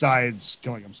besides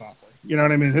Killing Him Softly. You know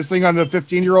what I mean? His thing on the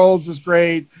 15-year-olds is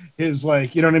great. His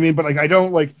like, you know what I mean? But like, I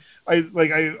don't like,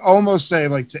 I almost say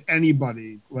like to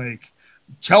anybody, like,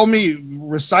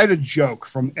 recite a joke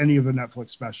from any of the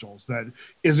Netflix specials that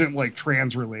isn't like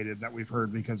trans related that we've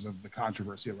heard because of the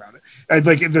controversy around it. And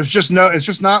like, it's just not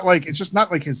like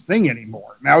his thing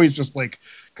anymore. Now he's just like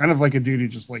kind of like a dude who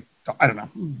just like, I don't know,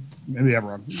 maybe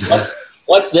everyone.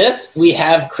 What's this? We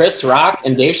have Chris Rock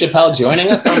and Dave Chappelle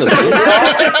joining us on the Zoom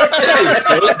call? This is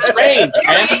so strange.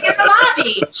 In the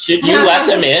lobby. Should you let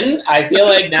them in? I feel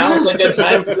like now is a good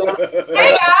time for them.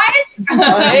 Hey guys.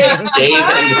 Hey, Dave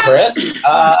and Chris.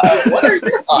 What are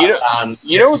your thoughts on?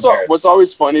 You know what's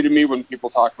always funny to me when people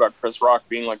talk about Chris Rock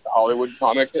being like the Hollywood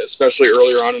comic, especially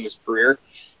earlier on in his career.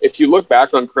 If you look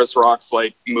back on Chris Rock's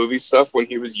like movie stuff when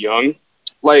he was young,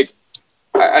 like,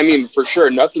 I mean, for sure,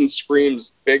 nothing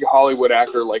screams big Hollywood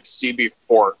actor like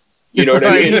CB4. You know what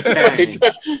I mean?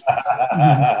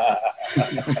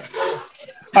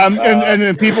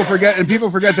 And people forget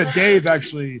that Dave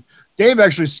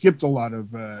actually skipped a lot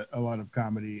of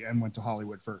comedy and went to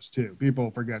Hollywood first too. People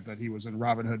forget that he was in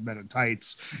Robin Hood Men in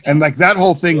Tights, and like that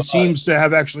whole thing seems to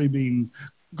have actually been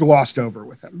glossed over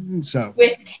with him. So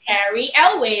with Cary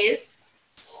Elwes,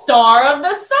 star of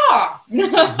the Saw. Oh my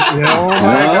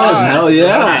God. Hell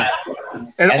yeah.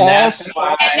 And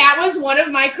that was one of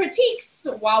my critiques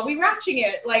while we were watching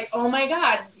it. Like, oh my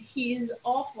God, he's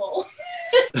awful.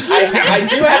 I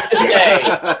do have to say,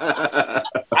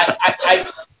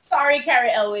 sorry,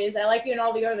 Cary Elwes. I like you in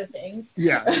all the other things.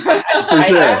 Yeah, for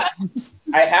sure.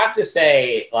 I have to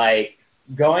say, like,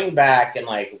 going back and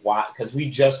like watch, because we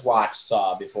just watched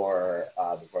Saw before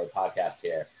the podcast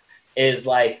here, is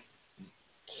like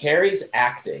Cary's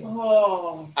acting.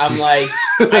 Oh, I'm like,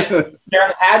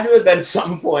 there had to have been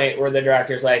some point where the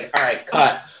director's like, all right,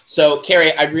 cut. So,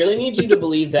 Cary, I really need you to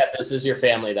believe that this is your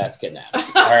family that's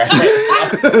kidnapped. All right?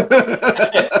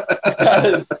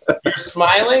 Because you're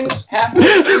smiling half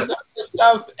the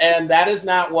stuff, and that is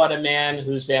not what a man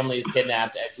whose family is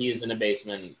kidnapped as he is in a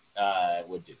basement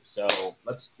would do. So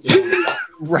let's do it.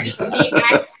 Right.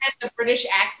 The British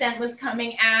accent was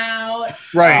coming out.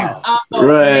 Right.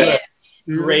 Right.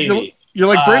 Gravy. You're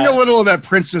like, bring a little of that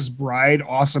Princess Bride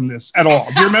awesomeness at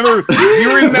all. Do you remember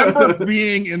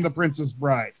being in the Princess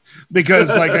Bride?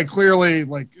 Because like I clearly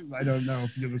like I don't know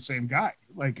if you're the same guy.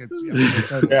 Like it's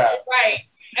yeah. Right.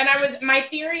 And my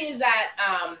theory is that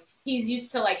he's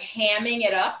used to like hamming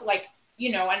it up, like,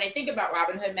 you know, and I think about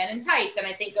Robin Hood Men in Tights and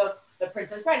I think of the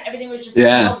Princess Bride. Everything was just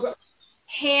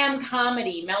ham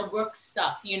comedy, Mel Brooks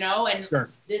stuff, you know, and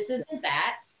this isn't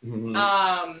that.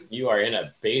 Mm-hmm. You are in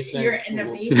a basement. You're in a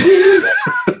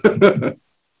basement.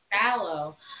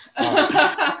 Shallow.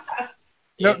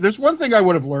 No, there's one thing I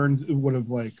would have learned. If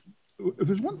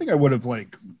there's one thing I would have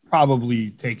like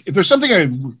probably take. If there's something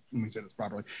let me say this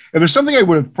properly. If there's something I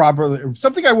would have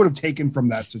taken from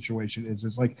that situation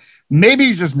is like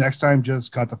maybe just next time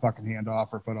just cut the fucking hand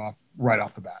off or foot off right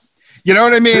off the bat. You know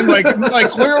what I mean? Like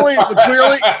clearly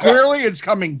it's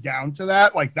coming down to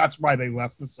that. Like that's why they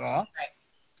left the Saw. Right.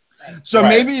 So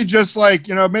maybe you just like,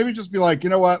 you know, maybe just be like, you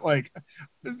know what, like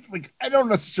I don't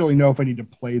necessarily know if I need to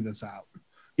play this out.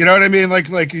 You know what I mean? Like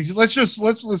let's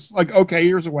like, okay,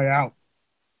 here's a way out.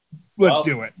 Let's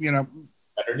do it. You know,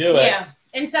 better do it. Yeah.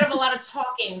 Instead of a lot of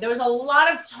talking, there was a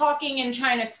lot of talking and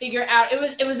trying to figure out.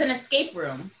 It was an escape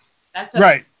room. That's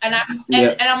right. And I'm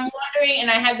wondering,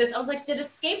 and I had this. I was like, did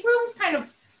escape rooms kind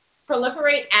of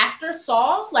proliferate after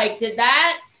Saw? Like, did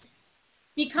that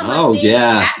become a thing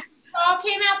after Saw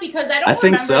came out? Because I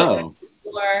think so.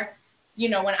 Or, you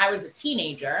know, when I was a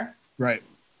teenager. Right.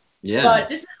 Yeah. But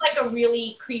this is like a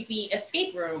really creepy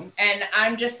escape room, and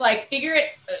I'm just like,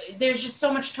 there's just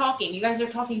so much talking. You guys are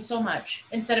talking so much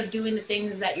instead of doing the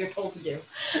things that you're told to do.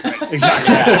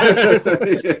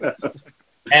 Exactly.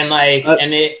 And like,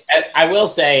 I will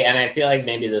say, and I feel like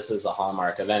maybe this is a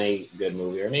hallmark of any good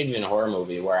movie or maybe even a horror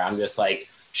movie where I'm just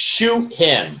like, shoot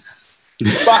him.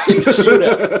 Fucking shoot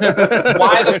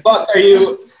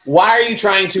him. Why are you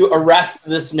trying to arrest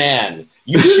this man?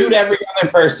 You shoot every other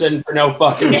person for no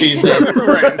fucking reason.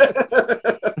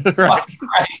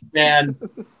 Christ, man.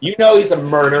 You know he's a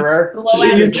murderer.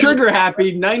 You're trigger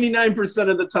happy 99%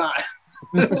 of the time.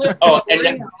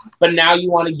 But now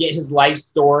you want to get his life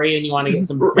story and you want to get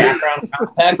some background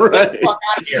context. Right. Get the fuck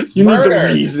out of here. You need the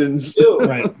reasons. Dude.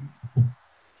 Right.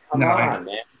 Come on,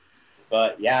 man.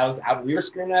 But yeah, we were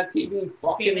screaming at TV.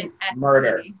 Fucking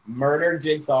murder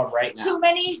Jigsaw right now. Too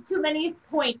many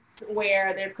points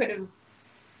where there could have.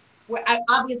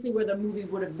 Obviously, where the movie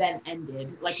would have then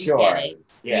ended, like sure. we get it,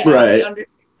 yeah, right.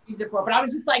 But I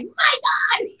was just like, my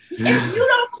God, if you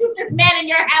don't shoot this man in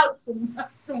your house,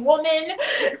 the woman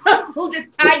who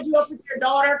just tied you up with your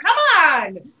daughter, come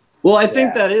on. Well, I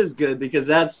think that is good because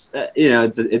that's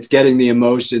it's getting the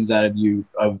emotions out of you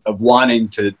of wanting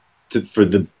to for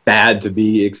the bad to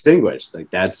be extinguished.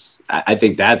 Like I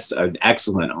think that's an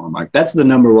excellent hallmark. That's the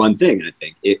number one thing. I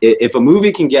think if a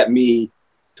movie can get me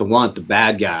to want the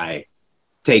bad guy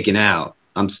taken out,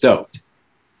 I'm stoked.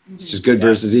 It's just good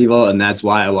versus evil, and that's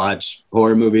why I watch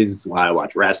horror movies. It's why I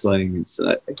watch wrestling.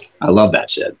 I love that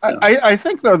shit. So. I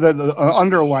think though that the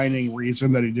underlining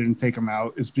reason that he didn't take him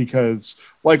out is because,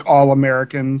 like all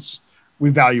Americans, we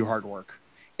value hard work,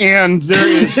 and there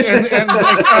is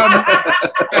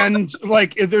and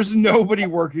there's nobody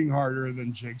working harder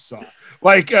than Jigsaw.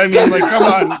 Like I mean, like come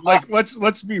on, like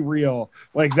let's be real.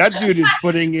 Like that dude is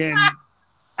putting in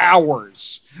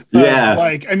hours. Yeah.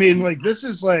 Like I mean, like this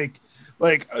is like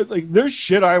there's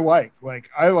shit I like. Like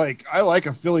I like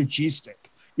a Philly cheesesteak.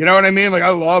 You know what I mean? Like I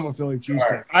love a Philly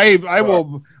cheesesteak.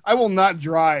 I will not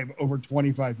drive over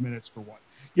 25 minutes for one.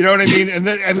 You know what I mean?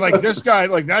 And like this guy,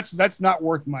 like that's not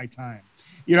worth my time.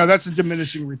 You know, that's a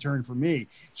diminishing return for me.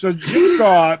 So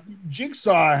Jigsaw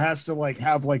has to like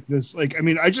have like this, like, I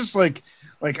mean, I just like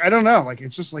I don't know, like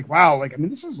it's just like wow, like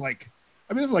this is like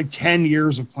 10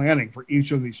 years of planning for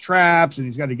each of these traps, and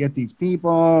he's got to get these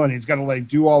people, and he's got to like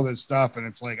do all this stuff, and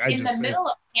it's like in the middle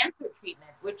of cancer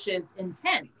treatment, which is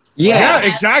intense. Yeah,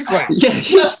 exactly. Yeah,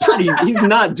 he's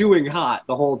not doing hot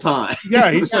the whole time.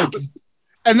 Yeah, he's like,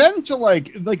 and then to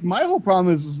like my whole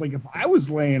problem is like if I was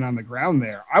laying on the ground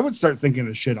there, I would start thinking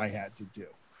of shit I had to do.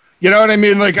 You know what I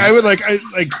mean? Like I would like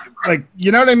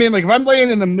you know what I mean? Like if I'm laying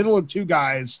in the middle of two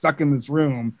guys stuck in this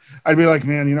room, I'd be like,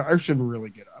 man, you know, I should really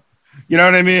get up. You know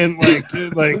what I mean?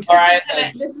 Like all right,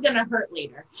 this is gonna hurt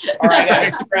later. All right, I gotta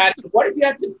scratch. What if you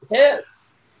have to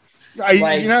piss?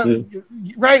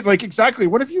 Right? Like exactly.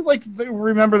 What if you like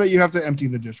remember that you have to empty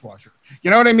the dishwasher? You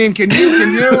know what I mean? Can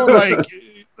you like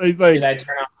did I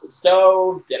turn off the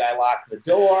stove? Did I lock the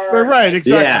door? Right,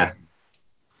 exactly. Yeah.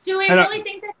 Do we really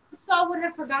think that Saul would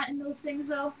have forgotten those things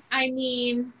though? I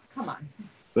mean, come on.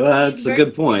 Well, that's a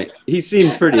good point. He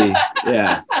seemed pretty,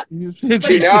 yeah.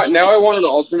 See, now I want an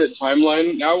alternate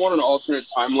timeline. Now I want an alternate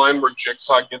timeline where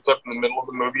Jigsaw gets up in the middle of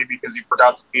the movie because he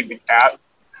forgot to feed the cat.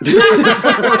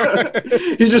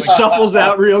 He just shuffles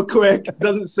out real quick,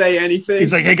 doesn't say anything.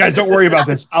 He's like, hey guys, don't worry about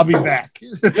this. I'll be back.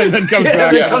 And then comes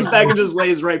back and just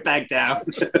lays right back down.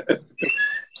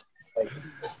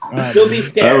 Still be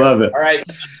scared. I love it. All right,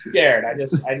 scared.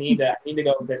 I need to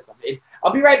go fix something.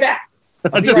 I'll be right back.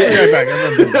 I'll just be right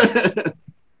back.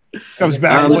 Comes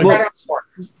back.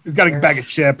 He's got a bag of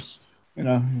chips. You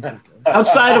know.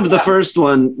 Outside of the first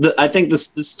one, I think the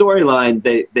storyline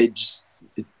they just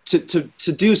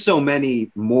to do so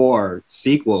many more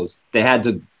sequels, they had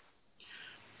to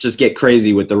just get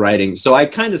crazy with the writing. So I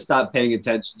kind of stopped paying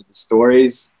attention to the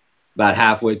stories about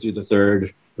halfway through the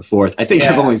third, the fourth. I think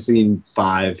I've only seen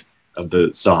 5 of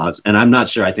the Saws, and I'm not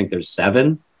sure. I think there's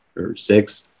 7 or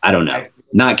 6. I don't know.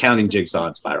 Not counting Jigsaw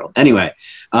and Spiral. Anyway,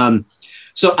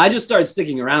 so I just started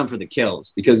sticking around for the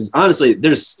kills because honestly,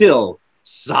 there's still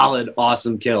solid,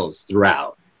 awesome kills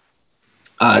throughout.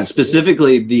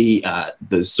 Specifically,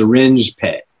 the syringe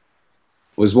pit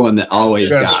was one that always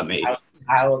got me.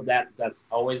 That's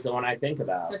always the one I think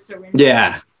about. The syringe.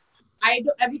 Yeah.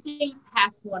 Everything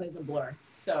past one is a blur.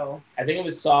 So I think it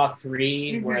was Saw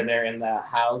 3 where they're in the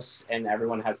house and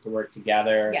everyone has to work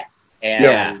together. Yes.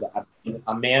 And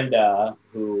Amanda,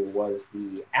 who was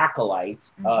the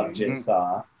acolyte of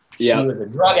Jigsaw, she was a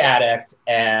drug addict,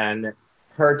 and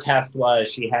her test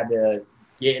was she had to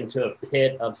get into a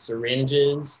pit of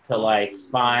syringes to like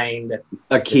find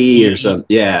a key or something.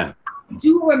 Yeah. I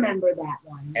do remember that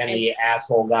one. And the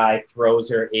asshole guy throws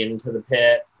her into the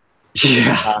pit.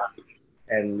 Yeah.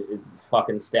 And it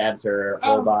fucking stabs her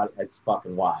whole body. It's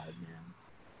fucking wild, man.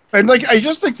 And like, I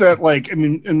just think that, like, I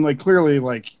mean, and like, clearly,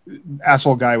 like,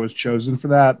 asshole guy was chosen for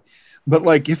that. But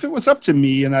like, if it was up to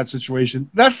me in that situation,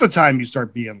 that's the time you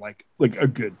start being like a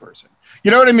good person. You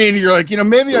know what I mean? You're like,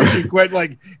 maybe I should quit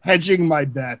like hedging my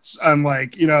bets on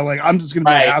like, like I'm just gonna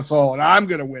be an asshole and I'm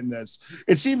gonna win this.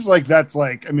 It seems like that's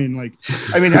like, I mean,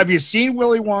 have you seen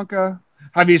Willy Wonka?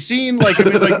 Have you seen like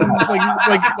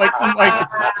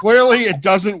clearly it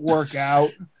doesn't work out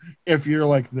if you're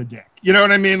like the dick. You know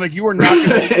what I mean? Like you were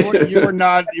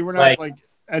not like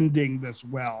ending this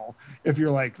well if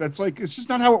you're like, that's like, it's just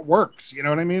not how it works. You know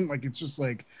what I mean? Like it's just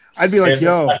like, I'd be like,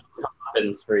 yo,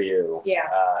 happens for you. Yeah.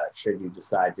 Should you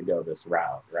decide to go this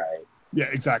route, right? Yeah,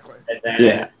 exactly. And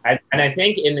then, I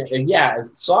think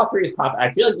Saw 3 is pop.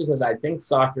 I feel like because I think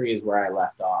Saw 3 is where I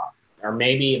left off, or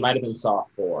maybe it might have been Saw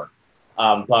 4.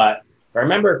 But if I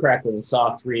remember correctly, in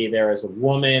Saw 3, there was a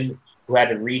woman who had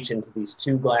to reach into these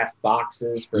 2 glass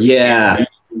boxes.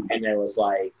 And there was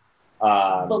like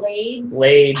blades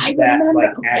that,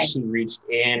 like, as she reached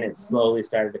in, it slowly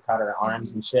started to cut her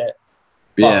arms and shit.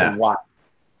 Yeah.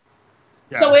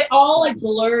 So it all like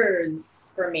blurs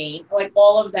for me, like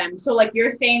all of them. So like you're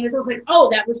saying this, I was like, oh,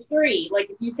 that was 3. Like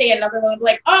if you say another one,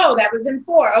 like, oh, that was in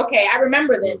 4. Okay, I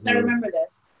remember this. I remember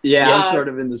this. Yeah, I'm sort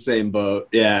of in the same boat.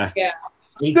 Yeah. Yeah.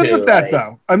 Me too, with that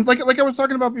though. I'm like I was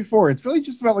talking about before. It's really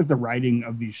just about like the writing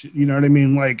of these shit. You know what I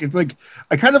mean? Like it's like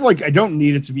I kind of like I don't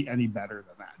need it to be any better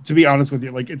than that. To be honest with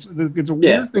you, like it's a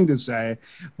weird thing to say,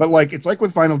 but like it's like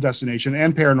with Final Destination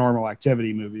and Paranormal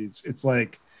Activity movies. It's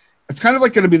like it's kind of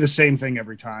like going to be the same thing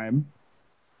every time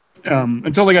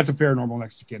until they got to Paranormal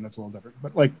Next of Kin. That's a little different,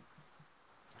 but like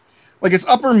it's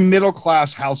upper middle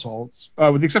class households,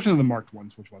 with the exception of the marked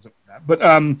ones, which wasn't that, but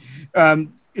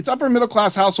it's upper middle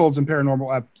class households in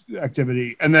Paranormal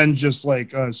Activity, and then just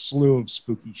like a slew of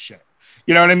spooky shit.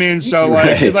 You know what I mean? So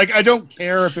like I don't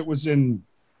care if it was in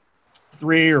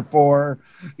 3 or 4.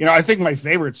 I think my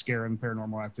favorite scare in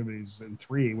Paranormal Activity is in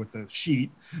 3 with the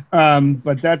sheet.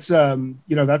 But that's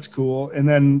that's cool. And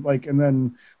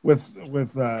then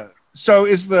with so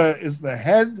is the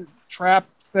head trap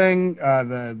thing,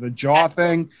 the jaw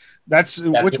thing. That's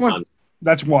which one?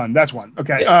 That's one.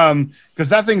 Okay. Because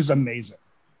that thing's amazing.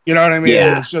 You know what I mean?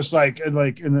 Yeah. It's just like in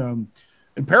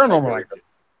Paranormal Activity.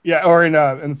 Yeah, or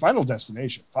in Final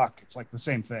Destination. Fuck, it's like the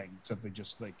same thing, except they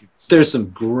just like it's. There's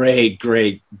some great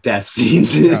death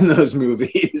scenes in those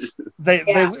movies.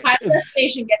 Final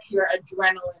Destination gets your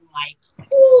adrenaline like,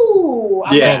 ooh,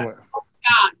 like, oh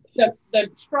god,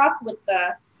 the truck with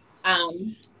the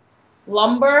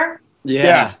lumber.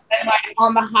 Yeah. And like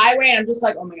on the highway, and I'm just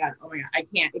like, oh my god, I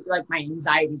can't. It's like my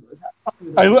anxiety goes up.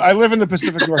 I live in the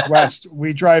Pacific Northwest.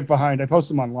 We drive behind. I post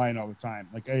them online all the time.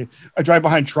 Like I drive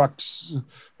behind trucks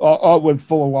with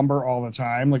full of lumber all the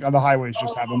time. Like on the highways,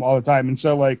 just have them all the time. And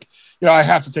so like I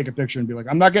have to take a picture and be like,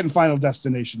 I'm not getting Final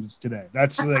Destinations today.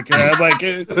 That's like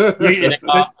the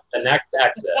next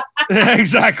exit.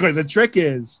 Exactly. The trick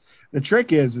is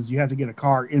you have to get a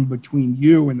car in between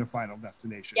you and the Final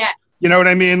Destination. Yes. You know what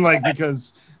I mean? Like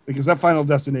because that Final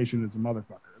Destination is a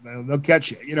motherfucker. They'll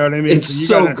catch you. You know what I mean? It's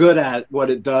so good at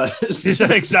what it does.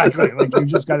 Exactly. Like you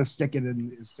just got to stick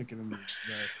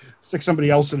somebody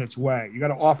else in its way. You got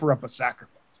to offer up a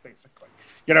sacrifice, basically.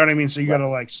 You know what I mean? So you got to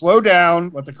like slow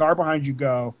down, let the car behind you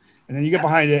go, and then you get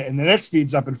behind it, and then it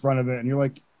speeds up in front of it, and you're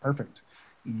like, perfect.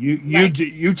 You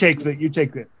take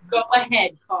the. Go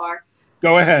ahead, car.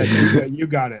 Go ahead. You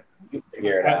got it. You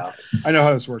figure it out. I know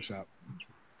how this works out.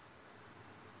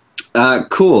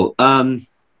 Cool.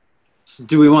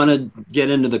 Do we want to get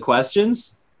into the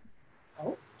questions?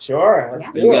 Oh, sure. Let's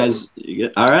do you it. guys,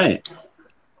 all right.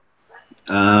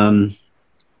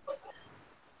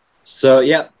 So,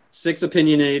 yeah, 6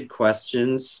 opinionated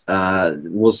questions.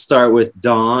 We'll start with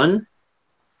Dawn.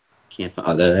 Can't find.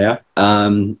 Oh, there they are.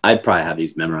 I'd probably have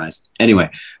these memorized. Anyway,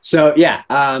 so yeah,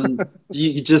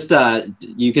 you just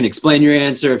you can explain your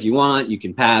answer if you want. You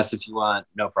can pass if you want.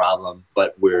 No problem.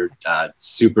 But we're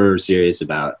super serious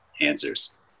about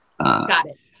answers. Got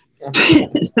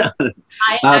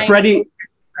it. Freddie.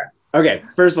 Okay,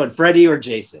 first one, Freddie or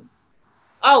Jason?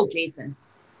 Oh, Jason.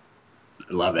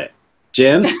 I love it.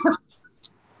 Jim?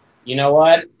 You know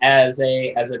what? As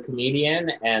a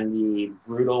comedian and the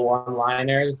brutal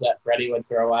one-liners that Freddie would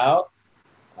throw out,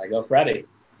 I go Freddie.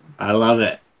 I love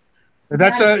it.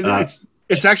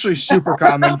 It's actually super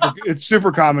common. It's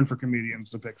super common for comedians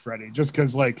to pick Freddie, just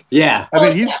because, like, yeah.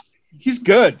 I mean, he's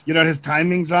good. You know, his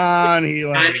timing's on. He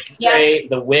like timing's great.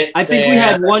 The wit. I think we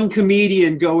had one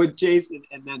comedian go with Jason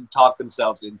and then talk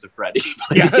themselves into Freddie.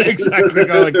 Yeah, exactly.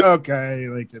 Go like, okay,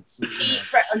 like it's again.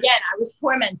 I was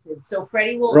tormented, so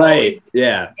Freddie will right. always be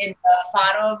in the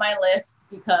bottom of my list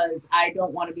because I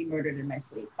don't want to be murdered in my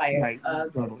sleep by a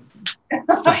ghost.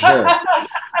 For sure.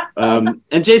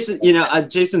 And Jason, you know,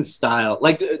 Jason's style,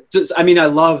 like, I mean, I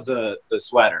love the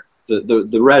sweater.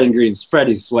 The red and green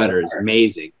Freddie's sweater is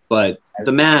amazing, but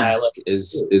the mask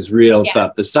is real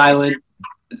tough. The silent,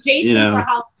 Jason, you know,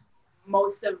 for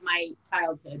most of my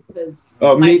childhood because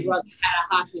my brother had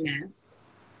a hockey mask.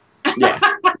 Yeah,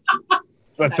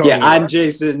 yeah. I'm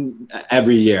Jason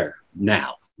every year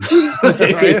now. I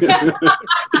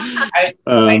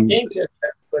think just a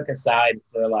quick aside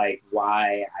for like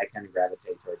why I kind of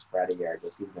gravitate towards Freddie or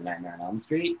just even the Nightmare on Elm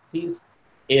Street piece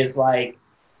is like.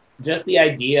 Just the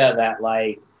idea that,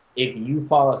 like, if you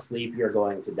fall asleep, you're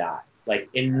going to die. Like,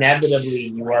 inevitably,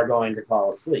 you are going to fall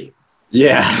asleep.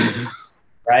 Yeah.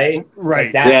 Right?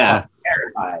 Right. Like, that's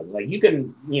terrifying. Like, you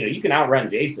can outrun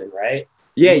Jason, right?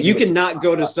 Yeah, you can not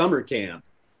go to summer camp.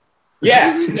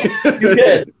 Yeah, you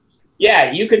could.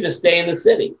 Yeah, you could just stay in the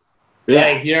city.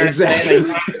 Yeah, like, you know exactly. Like, you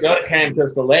don't have to go to Camp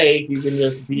Crystal Lake. You can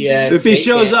just be at. If he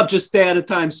shows up, just stay out of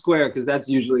Times Square because that's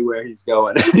usually where he's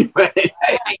going anyway.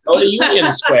 Go to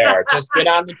Union Square. Just get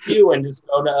on the queue and just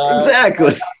go to.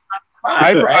 Exactly.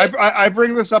 I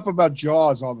bring this up about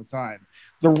Jaws all the time.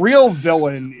 The real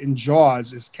villain in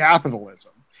Jaws is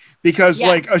capitalism, because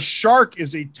like a shark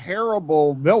is a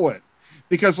terrible villain,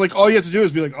 because like all you have to do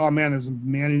is be like, oh man, there's a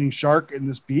man-eating shark in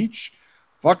this beach.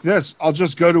 Fuck this! I'll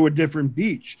just go to a different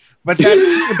beach, but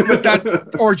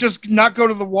that, or just not go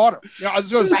to the water. You know, I'll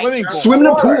just go to the swimming pool. Swim in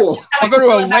a pool. I'll go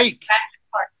to a lake.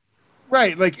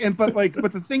 Right, but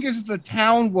the thing is, the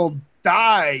town will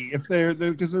die if they're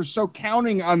because they're so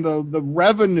counting on the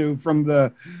revenue from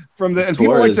the and tourism.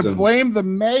 People like to blame the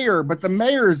mayor, but the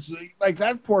mayor's like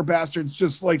that poor bastard's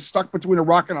just like stuck between a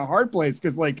rock and a hard place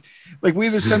because like we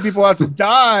either send people out to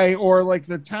die or like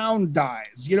the town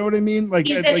dies. You know what I mean? Like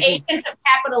he's an agent of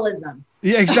capitalism.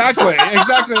 Yeah, exactly.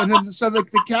 And then so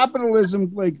like the capitalism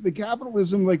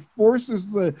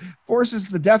forces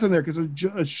the death in there because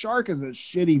a shark is a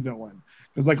shitty villain.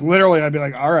 Because like literally, I'd be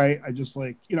like, all right, I just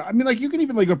like I mean like you can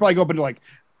even like probably go up into like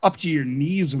up to your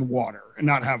knees in water and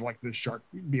not have like this shark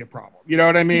be a problem. You know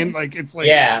what I mean? Like it's like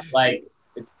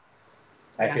it's.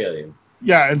 I feel you.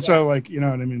 Yeah, and so like you know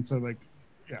what I mean. So like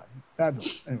bad.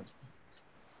 Anyways.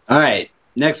 All right,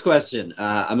 next question.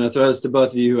 I'm gonna throw this to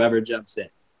both of you, whoever jumps in.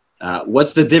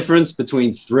 What's the difference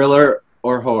between thriller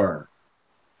or horror?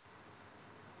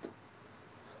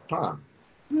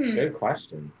 Good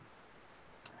question.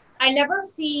 I never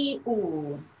see.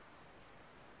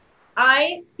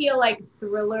 I feel like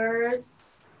thrillers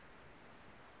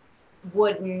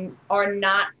are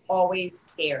not always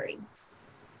scary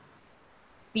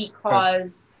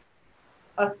because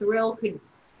a thrill could,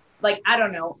 like, I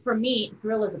don't know. For me,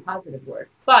 thrill is a positive word,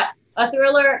 but a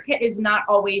thriller is not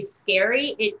always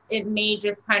scary. It may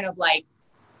just kind of like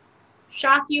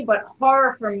shock you, but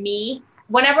horror for me,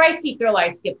 whenever I see thriller, I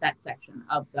skip that section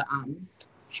of the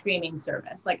streaming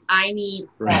service. Like I need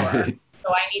horror, so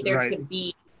I need there to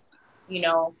be,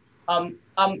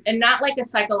 and not like a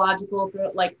psychological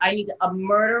thriller. Like I need a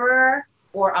murderer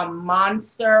or a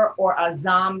monster or a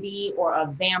zombie or a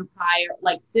vampire.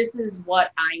 Like this is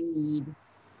what I need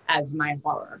as my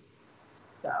horror.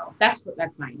 So that's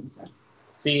my answer.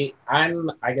 See, I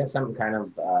guess I'm kind of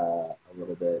a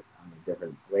little bit on a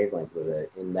different wavelength with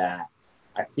it in that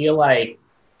I feel like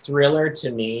thriller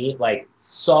to me, like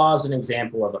Saw is an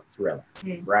example of a thriller,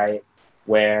 right?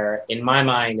 Where in my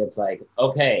mind, it's like,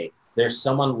 okay, there's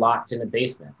someone locked in a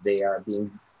basement. They are being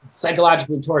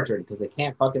psychologically tortured because they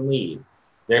can't fucking leave.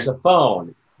 There's a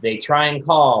phone. They try and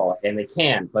call and they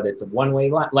can't, but it's a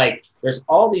one-way line. Like there's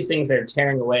all these things that are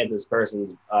tearing away at this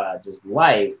person's just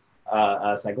life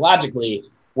psychologically.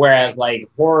 Whereas like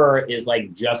horror is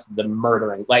like just the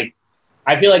murdering. Like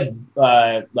I feel like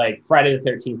Friday the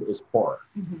 13th is horror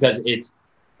because it's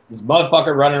this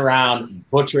motherfucker running around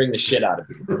butchering the shit out of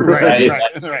people. Right.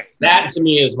 That to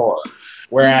me is horror.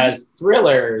 Whereas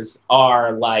thrillers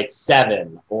are like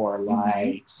Seven or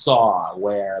like Saw,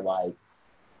 where like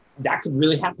that could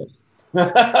really happen.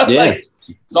 Like,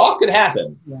 Saw could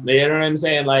happen. You know what I'm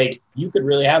saying? Like you could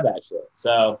really have that shit.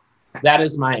 So that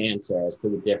is my answer as to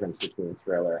the difference between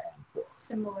thriller and horror.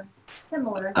 Similar.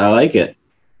 I like it.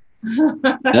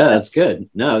 Yeah, that's good.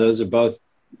 No, those are both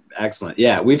excellent.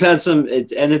 Yeah, we've had some,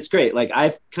 and it's great. Like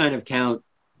I kind of count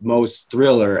most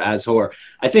thriller as horror.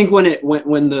 I think when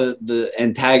the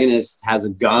antagonist has a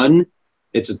gun,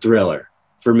 it's a thriller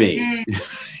for me.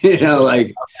 You know,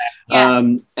 like,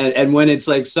 and when it's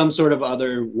like some sort of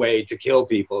other way to kill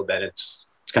people, then it's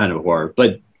kind of horror.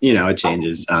 But you know, it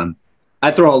changes.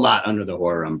 I throw a lot under the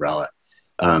horror umbrella.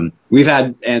 We've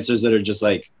had answers that are just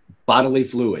like bodily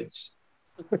fluids.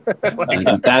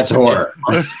 And that's horror.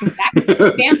 And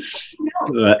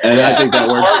I think that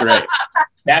works great.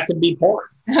 That could be porn.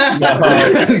 So.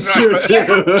 It's true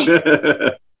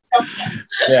too.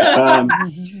 Yeah.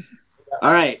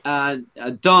 All right,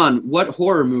 Dawn, what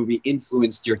horror movie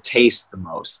influenced your taste the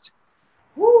most?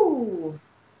 Ooh.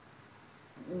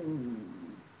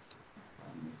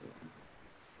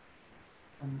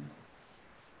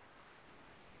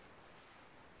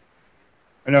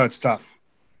 I know it's tough.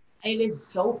 It is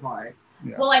so hard.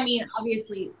 Yeah. Well, I mean,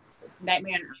 obviously,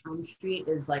 Nightmare on Elm Street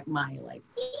is like my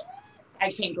I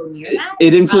can't go near that.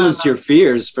 It influenced your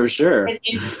fears for sure. It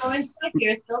influenced my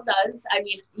fears, still does. I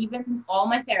mean, even all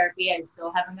my therapy, I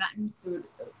still haven't gotten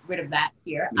rid of that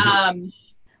fear.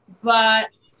 But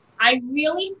I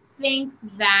really think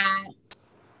that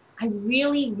I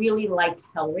really, really liked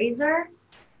Hellraiser.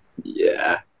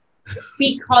 Yeah.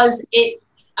 Because it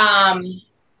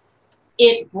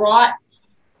brought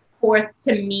forth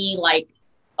to me like,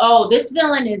 oh, this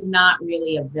villain is not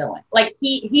really a villain. Like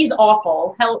he's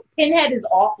awful. Pinhead is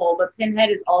awful, but Pinhead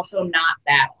is also not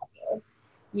that awful.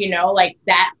 You know, like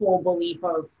that whole belief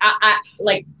of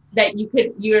like that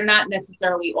you're not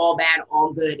necessarily all bad,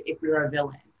 all good if you're a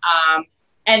villain.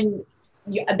 And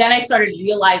then I started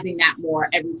realizing that more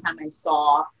every time I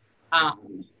saw a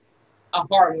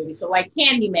horror movie. So like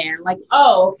Candyman, like,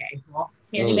 oh, okay, well,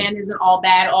 Candyman isn't all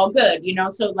bad, all good, you know?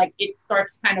 So like it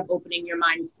starts kind of opening your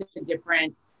mind to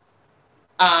different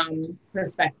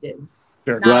perspectives.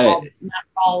 Sure. Not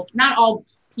all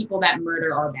people that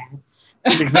murder are bad.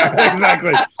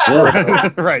 Exactly.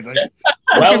 Right. Like,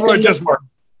 well, are just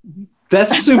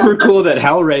that's super cool that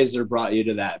Hellraiser brought you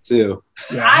to that too.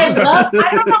 Yeah. I don't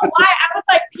know why. I was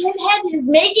like, Pinhead is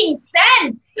making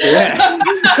sense. Yeah.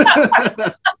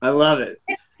 I love it.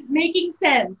 It's making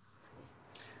sense.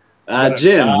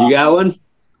 Jim, you got one?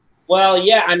 Well,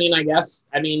 yeah,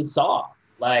 Saw.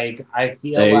 Like, I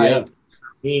feel like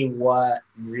what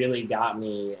really got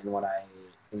me and what I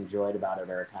enjoyed about it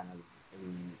or kind of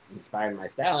inspired my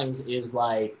stylings is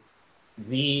like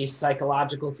the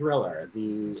psychological thriller,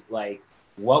 the like,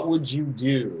 what would you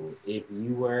do if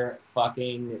you were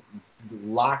fucking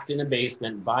locked in a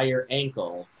basement by your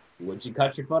ankle? Would you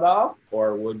cut your foot off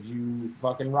or would you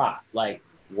fucking rot? Like,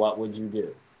 what would you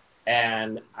do?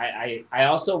 And I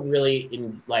also really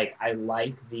I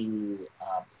like the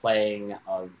playing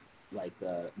of like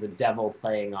the devil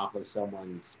playing off of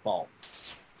someone's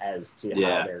faults as to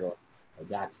how they're going.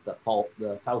 That's the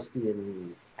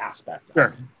Faustian aspect of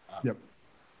it. Yep.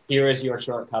 Here is your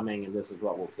shortcoming and this is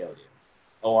what will kill you.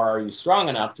 Or are you strong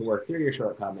enough to work through your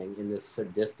shortcoming in this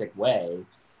sadistic way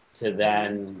to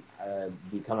then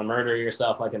become a murderer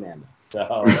yourself like Amanda?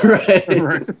 So,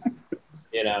 Right.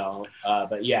 you know,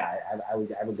 but yeah, I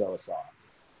would go with Saw.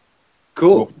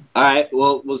 Cool. All right.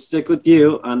 Well, we'll stick with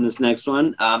you on this next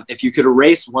one. If you could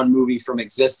erase one movie from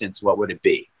existence, what would it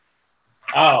be?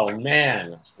 Oh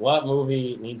man, what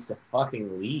movie needs to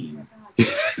fucking leave?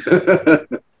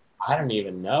 I don't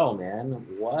even know, man.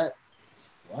 What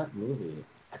movie?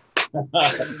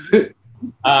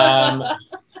 I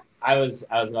was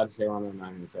about to say one, I'm not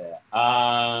going to say it.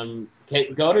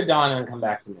 Okay, go to Dawn and come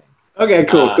back to me. Okay,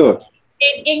 cool.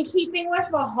 In keeping with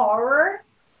the horror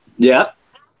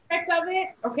aspect of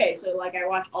it, okay, so like I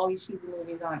watch all these cheesy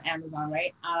movies on Amazon,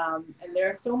 right? And there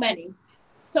are so many.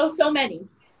 So many.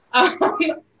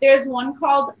 There's one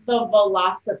called The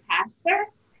Velocipaster.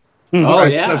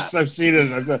 I've seen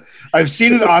it. I've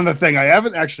seen it on the thing. I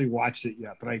haven't actually watched it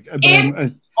yet, but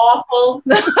it's awful.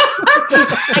 I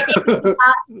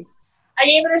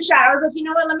gave it a shot. I was like, you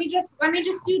know what? Let me just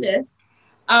do this.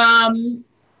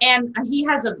 And he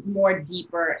has a more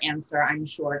deeper answer, I'm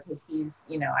sure, because he's,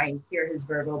 you know, I hear his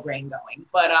Virgo brain going.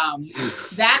 But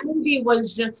that movie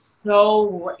was just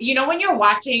so, you know, when you're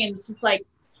watching and it's just like,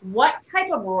 what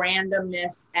type of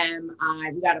randomness am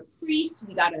I? We got a priest,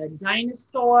 we got a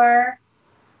dinosaur,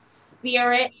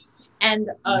 spirit, and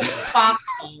a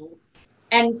foxhole.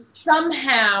 And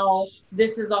somehow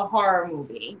this is a horror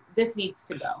movie. This needs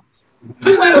to go.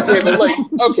 Okay, but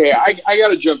I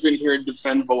gotta jump in here and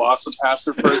defend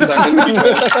Velocipaster for a second.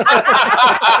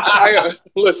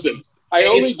 Listen, I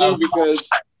only do because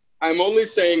I'm only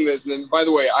saying that. And by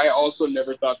the way, I also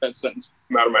never thought that sentence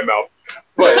would come out of my mouth.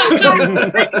 But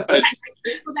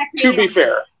to be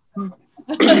fair,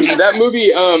 that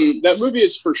movie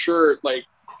is for sure like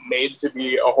made to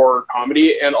be a horror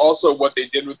comedy, and also what they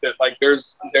did with it. Like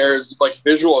there's like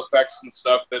visual effects and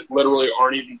stuff that literally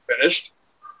aren't even finished.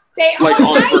 They like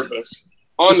on purpose.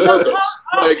 On purpose.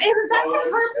 Like it was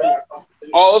on purpose.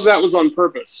 All of that was on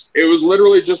purpose. It was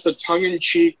literally just a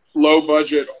tongue-in-cheek,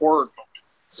 low-budget horror comedy.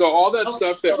 So all that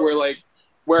stuff that were like,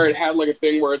 where it had like a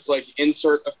thing where it's like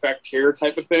insert effect here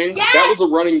type of thing. Yes! That was a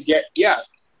running gag. Yeah,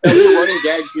 that was a running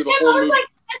gag through the whole movie. Like,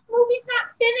 this movie's not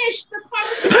finished.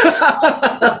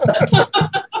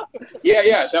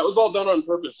 Yeah, that was all done on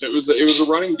purpose. It was a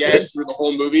running gag through the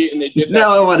whole movie, and they did that.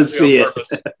 Now I want to see it.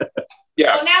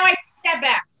 Yeah. Well, now I take that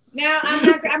back. Now I'm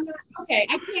not okay.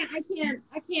 I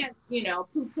can't,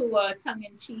 poo-poo a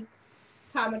tongue-in-cheek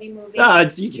comedy movie. No,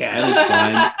 you can. It's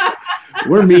fine.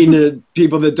 We're mean to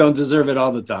people that don't deserve it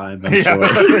all the time, I'm sure.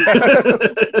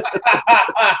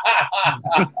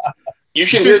 You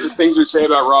should hear the things we say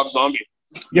about Rob Zombie.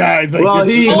 Yeah. Well,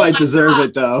 he might deserve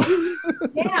it, though.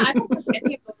 Yeah, I don't think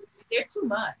any of those. They're too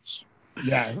much.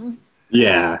 Yeah.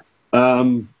 Yeah.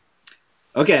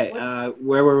 Okay.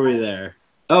 Where were we there?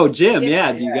 Oh, Jim.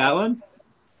 Yeah. Do you got one?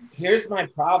 Here's my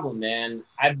problem, man.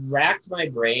 I've racked my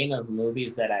brain of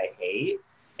movies that I hate.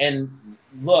 And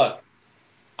look,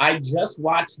 I just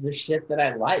watch the shit that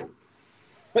I like.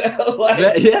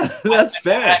 That's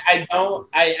fair. I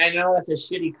know that's a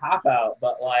shitty cop-out,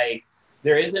 but like,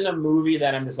 there isn't a movie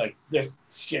that I'm just like, this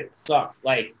shit sucks.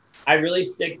 Like, I really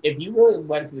stick, if you really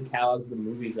went through the catalogs of the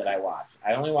movies that I watch,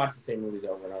 I only watch the same movies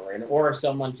over and over. Or if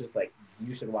someone's just like,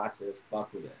 you should watch this,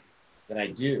 fuck with it, then I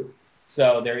do.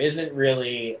 So there isn't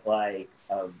really like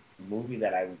a movie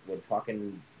that I would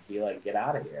fucking be like, get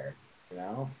out of here.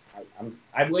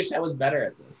 I wish I was better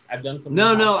at this. I've done some.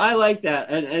 No, I like that,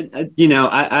 and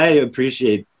I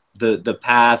appreciate the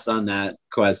pass on that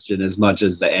question as much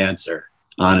as the answer,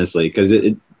 honestly, because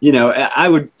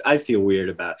I feel weird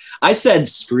about it. I said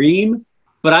Scream,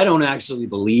 but I don't actually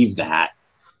believe that.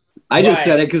 I just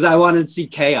said it because I wanted to see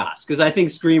chaos, because I think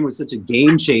Scream was such a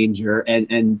game changer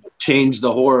and changed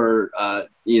the horror,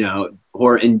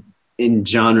 horror in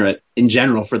genre in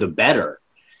general for the better.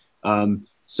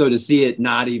 So to see it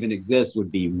not even exist would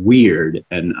be weird,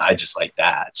 and I just like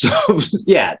that. So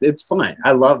yeah, it's fine.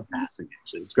 I love passing.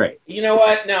 Actually, it's great. You know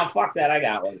what? No, fuck that. I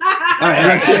got one. All right,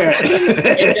 let's hear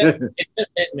it. It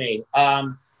just hit me.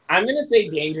 I'm gonna say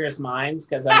Dangerous Minds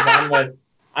because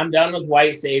I'm done with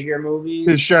white savior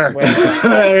movies. Sure. All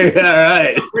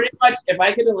right. Pretty much, if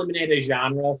I could eliminate a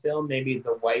genre film, maybe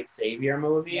the white savior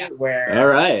movie, where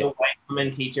the white woman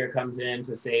teacher comes in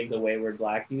to save the wayward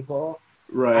black people.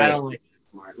 Right. I don't like it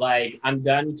anymore. Like, I'm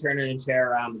done turning a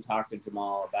chair around to talk to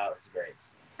Jamal about his grades.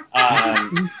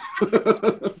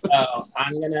 So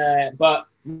but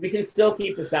we can still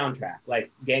keep the soundtrack.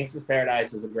 Like, Gangsta's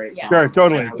Paradise is a great song. Sure,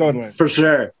 totally. For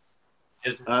sure.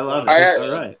 I love it.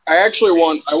 All right. I actually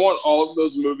want all of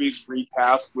those movies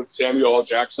recast with Samuel L.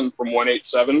 Jackson from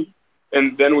 187,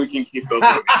 and then we can keep those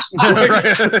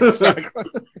movies.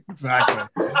 Exactly.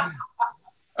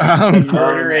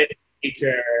 Murder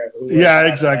teacher. Yeah,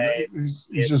 exactly.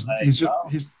 He's just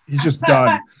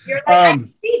done. You're like, I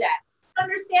see that.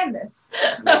 Understand this.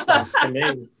 Makes sense to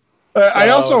me. I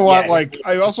also want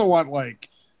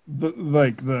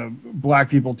the black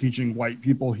people teaching white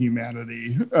people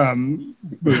humanity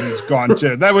movies gone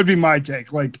too. That would be my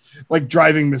take. Like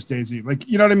Driving Miss Daisy. Like,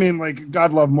 you know what I mean? Like,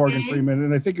 God love Morgan Freeman,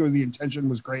 and I think the intention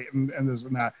was great and this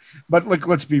and that. But like,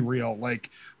 let's be real. Like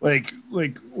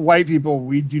white people,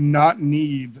 we do not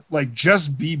need, like,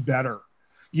 just be better.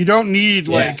 You don't need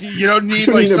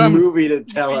some movie to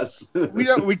tell us.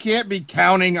 We can't be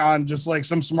counting on just like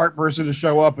some smart person to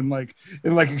show up and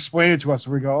explain it to us.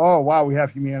 So we go, oh wow, we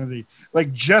have humanity.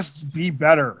 Like, just be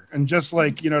better, and just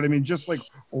like, you know what I mean, just like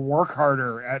work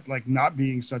harder at like not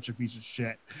being such a piece of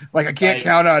shit. Like, I can't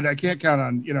count on,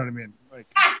 you know what I mean?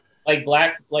 Like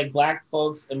black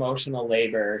folks' emotional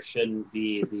labor shouldn't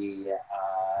be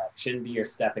your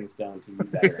stepping stone to you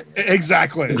better.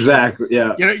 Exactly.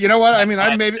 Yeah. You know what I mean?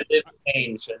 I maybe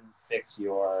pain shouldn't fix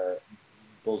your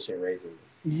bullshit racism.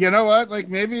 You know what? Like,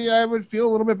 maybe I would feel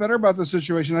a little bit better about the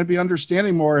situation. I'd be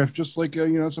understanding more if just like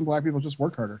some black people just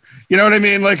worked harder. You know what I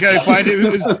mean? Like, I find it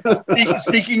was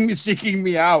seeking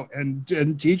me out and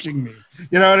teaching me.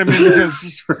 You know what I mean?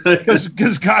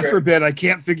 Because God forbid I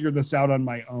can't figure this out on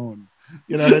my own.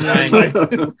 You know what I mean? Like,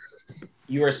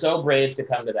 you were so brave to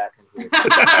come to that conclusion.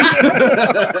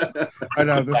 I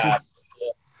know this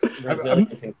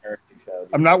is.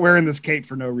 I'm not wearing this cape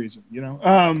for no reason, you know.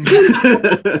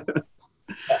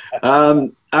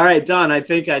 All right, Don, I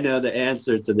think I know the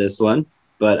answer to this one,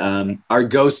 but are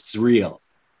ghosts real?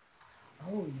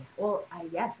 Oh, well,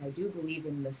 yes, I do believe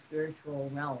in the spiritual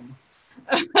realm.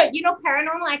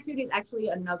 Paranormal Activity is actually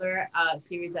another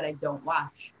series that I don't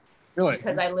watch. Really?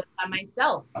 Because I live by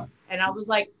myself. And I was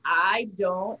like, I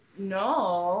don't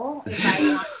know if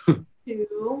I want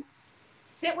to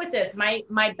sit with this.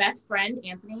 My best friend,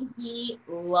 Anthony, he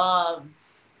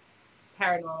loves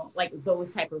paranormal, like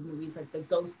those type of movies, like the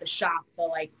Ghost, the Shock, the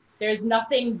like, there's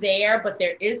nothing there, but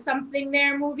there is something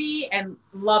there movie, and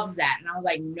loves that. And I was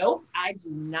like, nope, I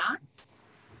do not.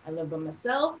 I live by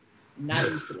myself, not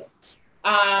into it.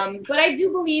 But I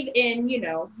do believe in,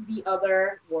 the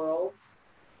other worlds.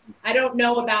 I don't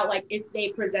know about like if they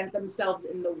present themselves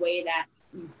in the way that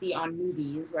you see on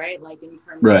movies, right? Like in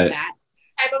terms of that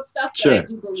type of stuff. Sure. But I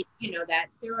do believe, that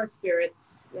there are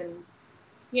spirits and,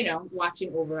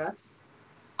 watching over us.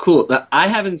 Cool.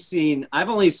 I've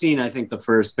only seen, I think, the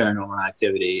first Paranormal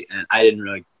Activity, and I didn't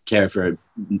really care for it,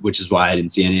 which is why I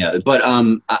didn't see any of it. But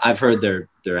I've heard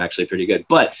they're actually pretty good.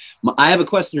 But I have a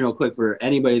question real quick for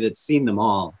anybody that's seen them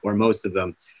all, or most of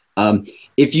them.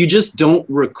 If you just don't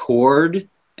record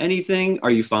anything, are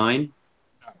you fine?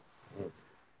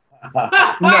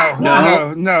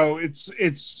 No.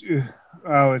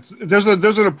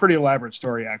 There's a pretty elaborate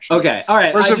story, actually. Okay, all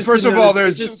right. First of all,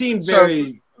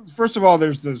 First of all,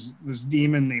 there's this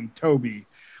demon named Toby,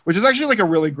 which is actually like a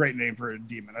really great name for a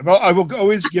demon. I will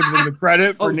always give them the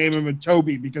credit for naming him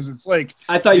Toby, because it's like,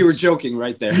 I thought you were joking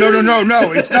right there.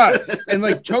 No, it's not. And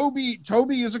like Toby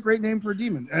is a great name for a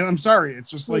demon. And I'm sorry,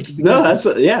 it's just like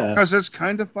because it's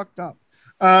kind of fucked up.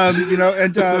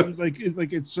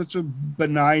 It's such a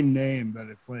benign name that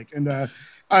it's like,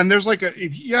 and there's like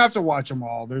if you have to watch them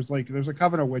all, there's a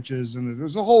coven of witches, and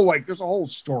there's a whole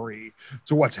story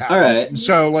to what's happening. All right.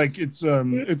 So like it's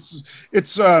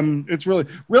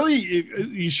really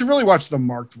you should really watch the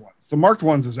marked ones. The marked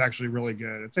ones is actually really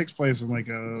good. It takes place in like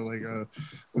a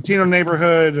Latino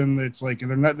neighborhood, and it's like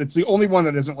it's the only one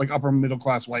that isn't like upper middle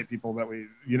class white people that we,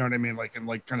 you know what I mean, like in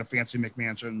like kind of fancy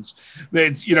McMansions.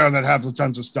 It's, that have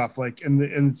tons of stuff, like, and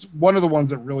it's one of the ones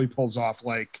that really pulls off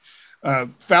like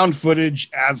found footage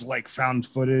as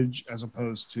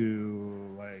opposed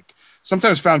to like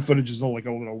sometimes found footage is like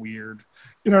a little weird.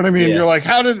 You know what I mean? Yeah. You're like,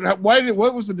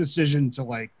 what was the decision to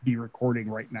like be recording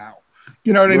right now?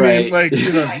 You know what I mean? Like,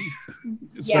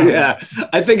 yeah.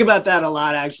 I think about that a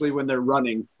lot actually when they're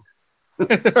running.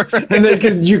 And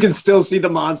then you can still see the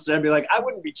monster and be like, I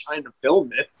wouldn't be trying to film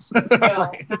this.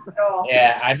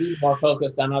 Yeah, I'd be more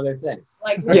focused on other things.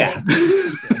 Like,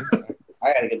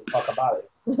 I gotta get the fuck about it.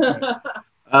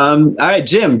 All right,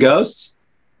 Jim, ghosts?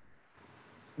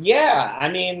 Yeah, I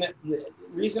mean, the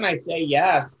reason I say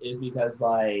yes is because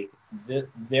like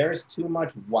there's too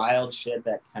much wild shit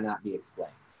that cannot be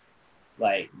explained.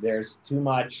 Like there's too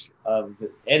much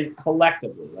and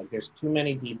collectively, like there's too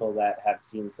many people that have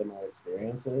seen similar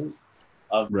experiences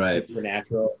of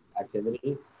supernatural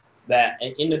activity that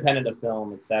independent of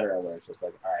film, etc., where it's just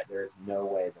like, all right, there is no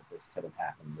way that this could have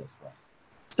happened this way.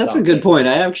 That's a good point.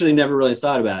 I actually never really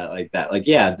thought about it like that. Like,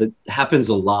 yeah, that happens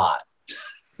a lot.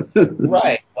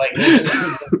 Right. Like,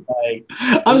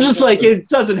 I'm just like, it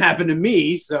doesn't happen to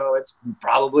me, so it's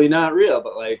probably not real.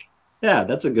 But like, yeah,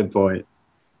 that's a good point.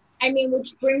 I mean,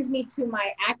 which brings me to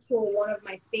one of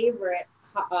my favorite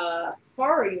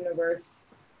horror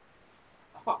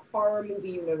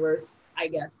movie universe, I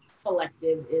guess,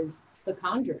 collective is The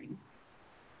Conjuring.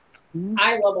 Mm-hmm.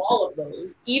 I love all of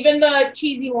those, even the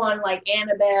cheesy one like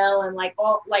Annabelle and like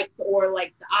all or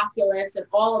the Oculus and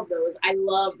all of those. I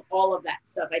love all of that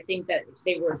stuff. I think that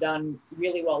they were done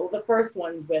really well. The first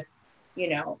ones with,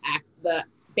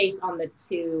 based on the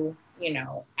two,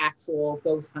 actual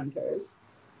ghost hunters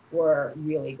were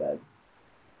really good.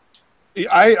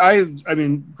 I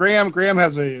mean, Graham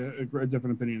has a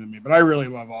different opinion than me, but I really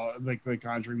love all like the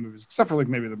Conjuring movies, except for like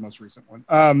maybe the most recent one.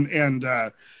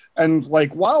 And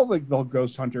like while like the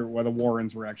Ghost Hunter, where the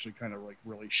Warrens were actually kind of like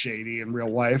really shady in real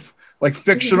life, like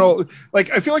fictional, like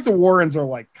I feel like the Warrens are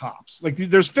like cops. Like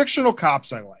there's fictional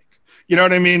cops I like. You know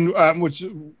what I mean? Which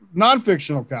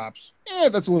non-fictional cops,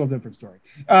 that's a little different story.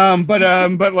 But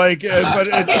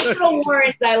it's fictional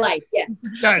Warrens I like. Yes.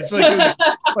 Yeah, it's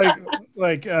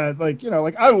like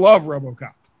I love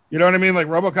RoboCop. You know what I mean? Like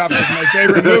RoboCop is my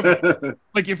favorite movie.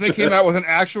 Like if they came out with an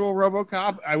actual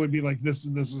RoboCop, I would be like, this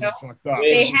is fucked up.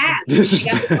 They have.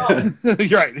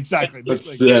 You're right, exactly. I just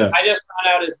found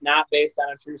out it's not based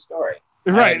on a true story.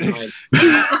 Right.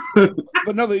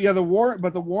 But no, the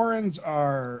Warrens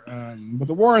are but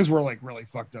the Warrens were like really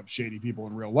fucked up shady people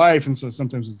in real life, and so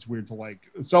sometimes it's weird to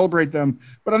like celebrate them.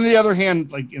 But on the other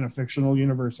hand, like in a fictional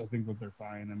universe, I think that they're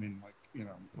fine. I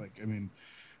mean,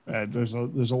 There's a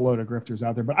load of grifters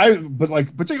out there, but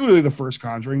like particularly the first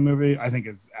Conjuring movie, I think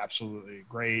is absolutely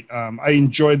great. I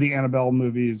enjoyed the Annabelle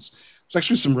movies. There's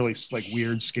actually some really like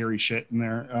weird, scary shit in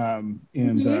there. And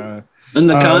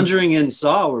The Conjuring and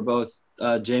Saw were both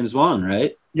James Wan,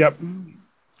 right? Yep.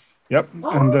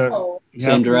 And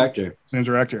same director.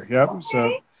 Yep. Okay.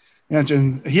 So,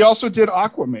 and he also did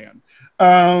Aquaman,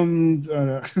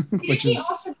 which is.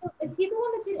 Is he the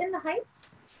one that did In the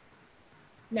Heights?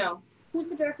 No. Who's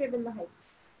the director of In the Heights?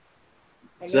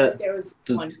 I know there was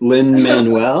one.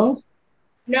 Lin-Manuel?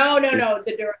 No.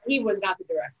 He was not the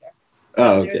director.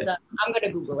 Oh, okay. I'm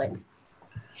gonna Google it.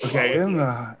 Okay, in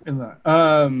the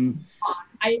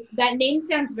that name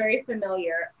sounds very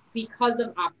familiar because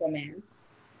of Aquaman.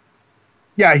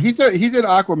 Yeah, he did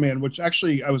Aquaman, which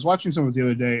actually I was watching some of the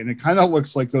other day, and it kind of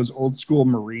looks like those old school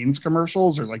Marines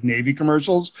commercials or like Navy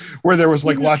commercials where there was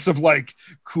like lots of like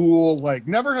cool, like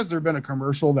never has there been a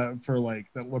commercial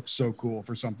that looks so cool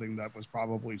for something that was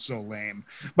probably so lame.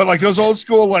 But like those old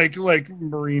school like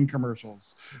Marine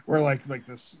commercials where like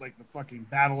this like the fucking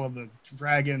Battle of the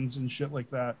Dragons and shit like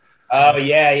that. Oh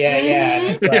yeah. And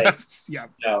it's like, yes, yeah.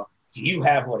 No. Do you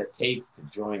have what it takes to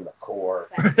join the Corps?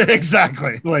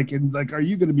 Exactly. Like, are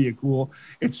you going to be a cool?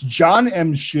 It's John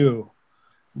M. Chu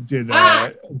did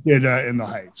In the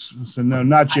Heights. So no,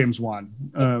 not James Wan.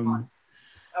 Okay.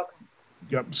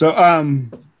 Yep. So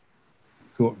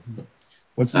cool.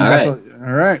 What's all right?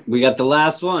 All right. We got the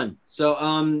last one. So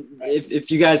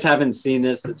if you guys haven't seen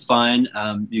this, it's fine.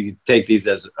 You can take these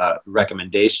as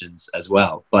recommendations as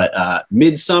well. But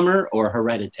Midsommar or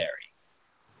Hereditary?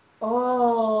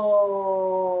 Oh,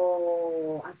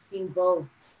 I've seen both.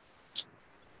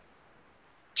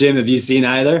 Jim, have you seen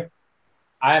either?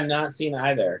 I have not seen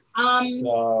either.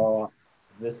 So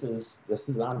this is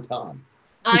on Tom.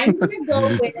 I'm gonna go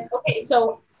with okay.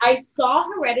 So I saw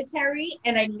Hereditary,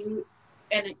 and I knew,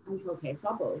 and I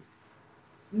saw both.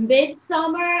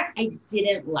 Midsommar, I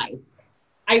didn't like.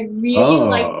 I really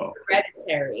liked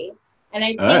Hereditary, and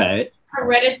I think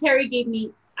Hereditary gave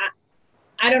me.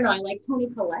 I don't know. I like Toni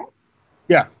Collette.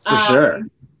 Yeah, for sure.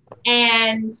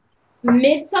 And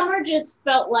Midsommar just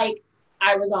felt like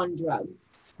I was on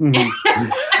drugs.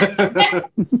 Mm-hmm.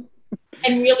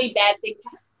 And really bad things.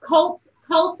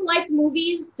 Cult-like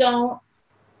movies don't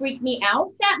freak me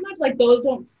out that much. Like those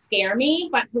don't scare me,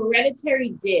 but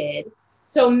Hereditary did.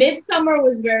 So Midsommar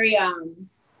was very, I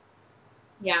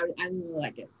really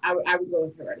like it. I would go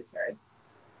with Hereditary.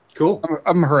 Cool.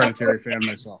 I'm a Hereditary fan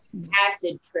myself.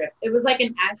 Acid trip. It was like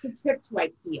an acid trip to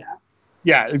IKEA.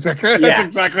 Yeah, exactly. That's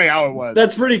exactly how it was.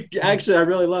 That's pretty. Actually, I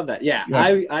really love that. Yeah.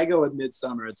 I go with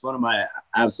Midsommar. It's one of my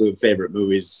absolute favorite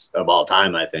movies of all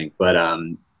time, I think. But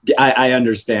I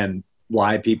understand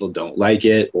why people don't like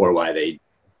it or why they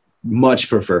much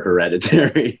prefer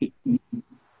Hereditary.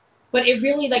 But it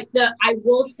really I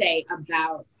will say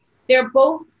about they're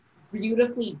both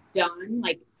beautifully done,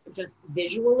 like just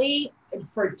visually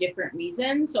for different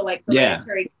reasons. So like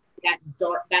Hereditary, that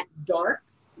dark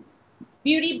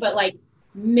beauty, but like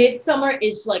Midsommar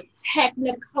is like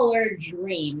Technicolor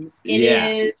dreams. It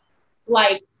is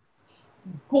like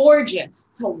gorgeous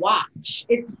to watch.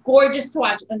 It's gorgeous to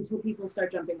watch until people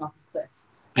start jumping off the cliffs.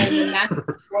 I mean, that's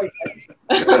gorgeous.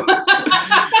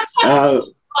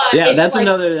 That's like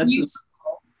another.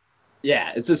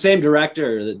 It's the same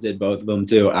director that did both of them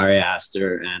too, Ari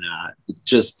Aster, and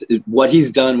just what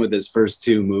he's done with his first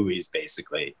two movies,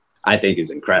 basically, I think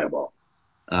is incredible.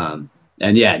 And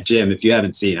yeah, Jim, if you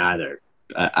haven't seen either,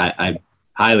 I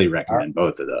highly recommend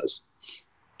both of those.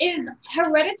 Is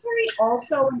Hereditary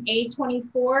also an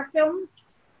A24 film?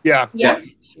 Yeah.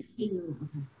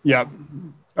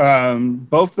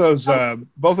 Both those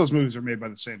movies are made by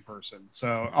the same person,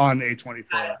 so on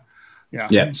A24.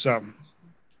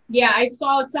 I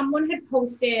saw someone had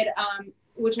posted,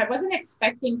 which I wasn't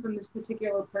expecting from this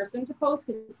particular person to post,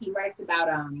 because he writes about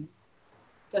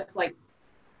just like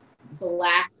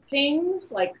Black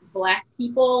things, like Black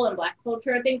people and Black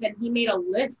culture and things, and he made a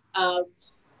list of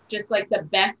just like the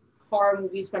best horror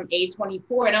movies from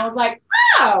A24, and I was like,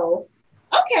 oh,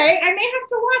 okay, I may have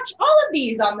to watch all of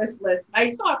these on this list. I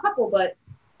saw a couple, but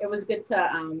it was good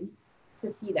to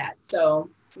see that. So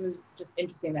it was just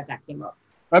interesting that came up.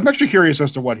 I'm actually curious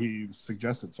as to what he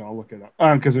suggested, so I'll look it up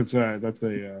because it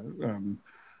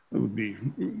would be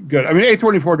good. I mean,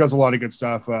 A24 does a lot of good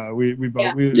stuff. We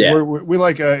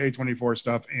like A24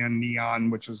 stuff and Neon,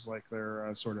 which is like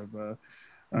their sort of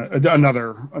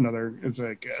another. It's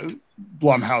like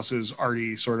Blumhouse's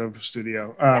arty sort of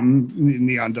studio.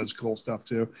 Neon does cool stuff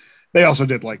too. They also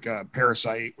did like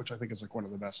Parasite, which I think is like one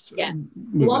of the best.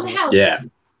 Blumhouse.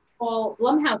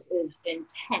 Blumhouse is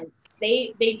intense.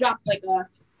 They dropped like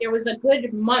there was a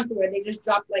good month where they just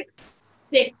dropped like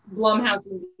 6 Blumhouse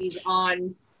movies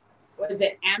on, what is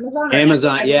it, Amazon?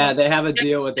 Amazon, yeah, they have a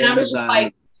deal with Amazon. I was just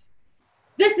like,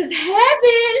 this is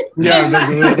heaven. Yeah,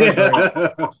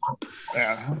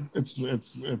 it's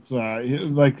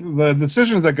like the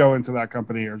decisions that go into that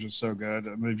company are just so good,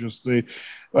 and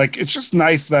it's just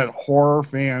nice that horror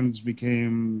fans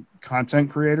became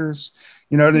content creators.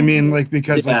 You know what I mean? Like,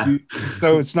 because so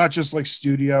it's not just like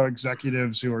studio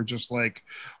executives who are just like,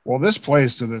 well, this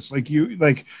plays to this. Like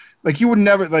you would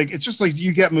never, like, it's just like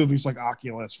you get movies like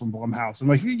Oculus from Blumhouse, and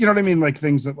like, you know what I mean? Like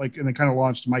things that like, and they kind of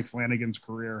launched Mike Flanagan's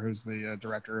career, who's the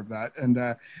director of that. And,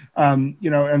 you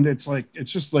know, and it's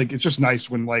just nice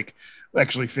when like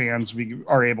actually fans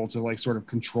are able to like sort of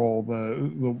control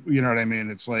the, you know what I mean?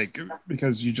 It's like,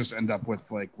 because you just end up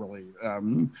with like really,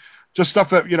 just stuff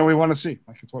that, you know, we want to see.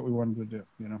 Like it's what we wanted to do,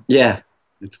 you know? Yeah,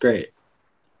 it's great.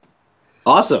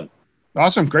 Awesome.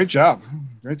 Great job.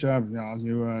 Yeah,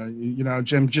 you know,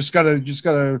 Jim, just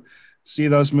gotta see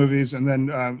those movies, and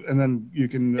then you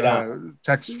can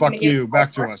text "fuck you"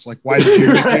 back to us. Like, why did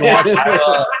you watch this?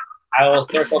 I will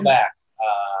circle back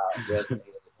with an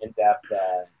in-depth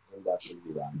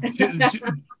review on it.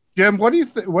 Jim, what do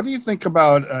you think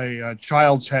about a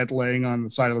child's head laying on the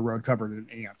side of the road covered in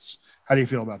ants? How do you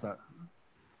feel about that?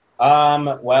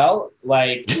 Well,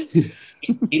 like,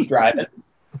 keep driving.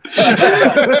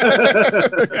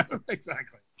 Yeah,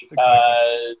 exactly.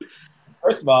 Because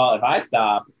first of all, if I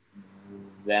stop,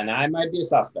 then I might be a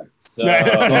suspect. So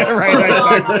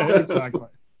right, exactly.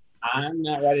 I'm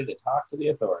not ready to talk to the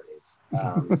authorities.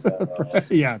 So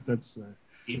yeah, that's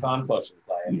keep on pushing,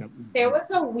 player. Yep. There was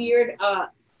a weird, I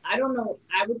don't know,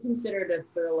 I would consider it a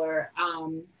thriller.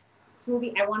 This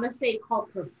movie, I want to say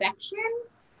called Perfection.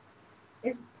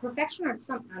 Is Perfection or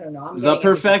something? I don't know. The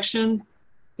Perfection?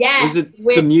 Yes. Was it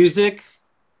the music?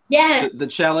 Yes. The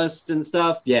cellist and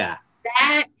stuff? Yeah.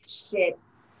 That shit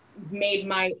made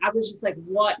I was just like,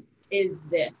 what is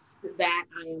this that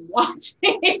I am watching?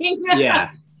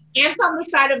 Yeah. Ants on the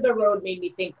Side of the Road made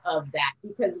me think of that,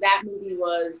 because that movie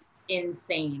was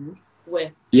insane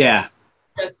with it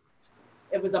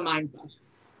was a mind fuck.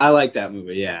 I like that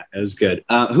movie. Yeah, it was good.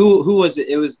 Who was it?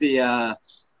 It was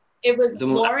it was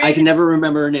Lauren. I can never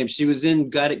remember her name. She was in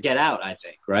Get Out, I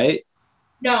think, right?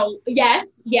 No,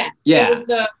 yes. Yeah. It was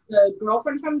the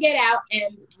girlfriend from Get Out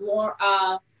and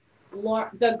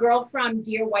the girl from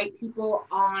Dear White People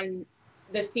on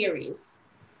the series.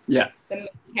 Yeah. The main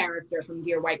character from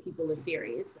Dear White People, the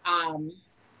series.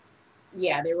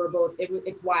 Yeah, they were both.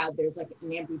 It's wild. There's like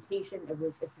an amputation.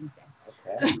 It's insane.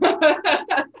 Okay.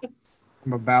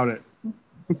 I'm about it.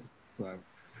 So,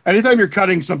 anytime you're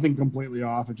cutting something completely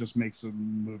off, it just makes a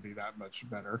movie that much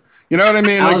better. You know what I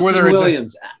mean?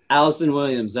 Allison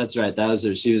Williams. That's right. That was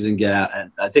her. She was in Get Out,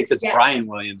 and I think that's Brian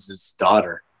Williams'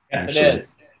 daughter. Yes, actually. It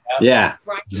is. Yeah.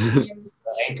 Brian Williams,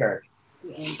 the anchor.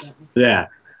 Yeah.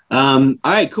 All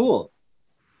right. Cool.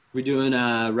 We're doing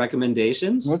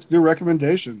recommendations. Let's do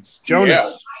recommendations.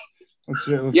 Jonas. Let's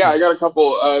see. I got a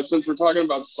couple. Since we're talking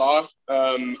about Saw,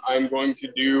 I'm going to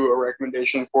do a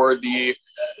recommendation for the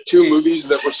 2 movies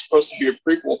that were supposed to be a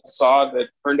prequel to Saw that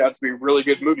turned out to be really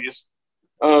good movies.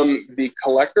 The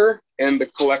Collector and The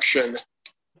Collection.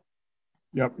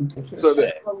 Yep. So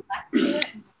The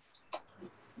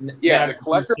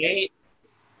Collector.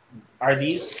 Are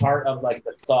these part of like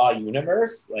the Saw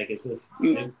universe? Like, is this?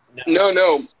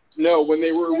 No. When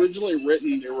they were originally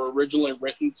written,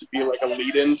 to be like a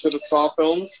lead-in to the Saw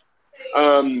films,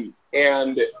 and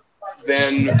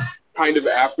then kind of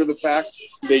after the fact,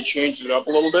 they changed it up a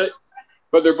little bit.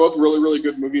 But they're both really, really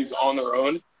good movies on their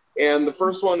own. And the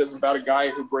first one is about a guy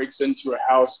who breaks into a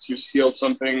house to steal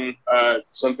something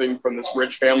from this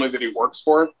rich family that he works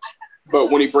for.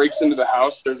 But when he breaks into the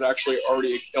house, there's actually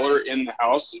already a killer in the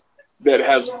house that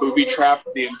has booby-trapped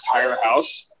the entire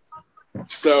house.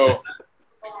 So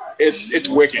it's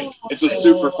wicked. It's a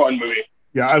super fun movie.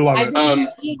 Yeah, I love it.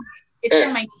 It's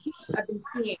in my queue. I've been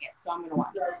seeing it, so I'm gonna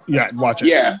watch it. Yeah, watch it.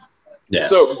 Yeah.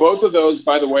 So both of those,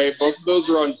 by the way, are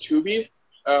on Tubi,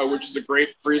 which is a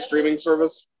great free streaming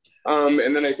service.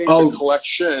 And then I think The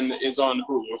Collection is on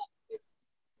Hulu.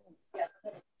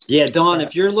 Yeah, Dawn,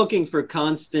 if you're looking for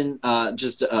constant,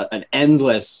 just an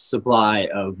endless supply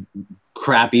of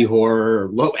crappy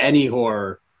horror, any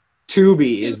horror,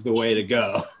 Tubi is the way to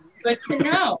go. Good to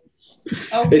know.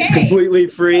 Okay. It's completely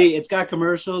free. It's got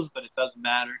commercials, but it doesn't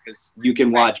matter because you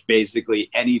can watch basically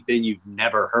anything you've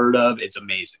never heard of. It's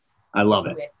amazing. I love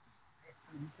it.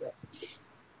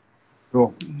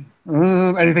 Cool.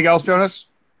 Anything else, Jonas?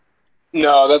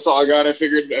 No, that's all I got. I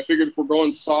figured if we're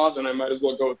going Saw, then I might as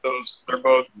well go with those. They're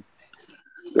both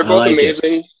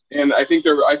amazing. and I think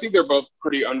they're both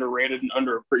pretty underrated and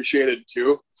underappreciated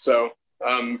too. So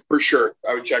for sure,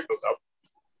 I would check those out.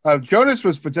 Jonas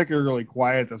was particularly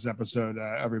quiet this episode,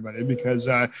 everybody, because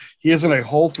he is in a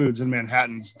Whole Foods in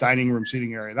Manhattan's dining room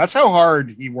seating area. That's how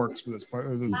hard he works for this.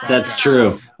 That's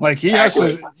true. Like he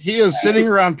is sitting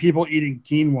around people eating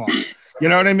quinoa. You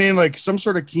know what I mean? Like some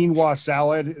sort of quinoa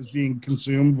salad is being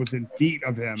consumed within feet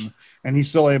of him, and he's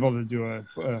still able to do a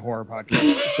horror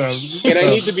podcast. So, I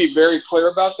need to be very clear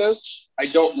about this. I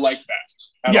don't like that.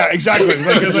 Yeah, exactly.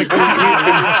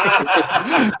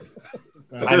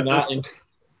 I'm not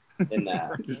in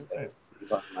that.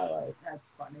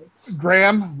 That's funny.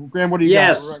 Graham, what do you got?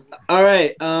 Yes. All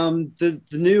right. The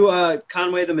new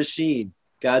Conway the Machine.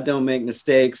 God don't make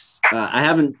mistakes. I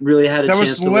haven't really had a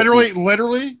chance. That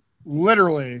was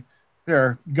literally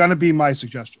there gonna be my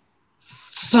suggestion.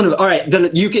 Son of all right, then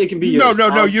it can be yours.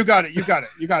 No, you got it.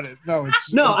 No,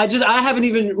 it's I haven't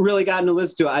even really gotten to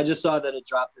listen to it. I just saw that it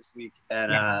dropped this week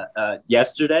and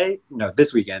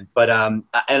this weekend. But and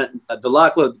the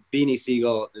Lockload Beanie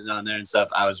Siegel is on there and stuff.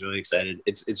 I was really excited.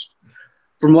 It's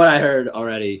from what I heard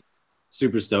already,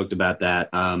 super stoked about that.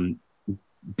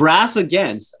 Brass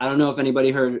Against. I don't know if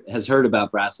anybody has heard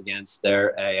about Brass Against.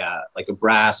 They're a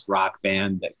brass rock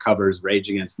band that covers Rage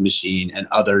Against the Machine and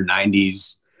other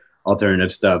 90s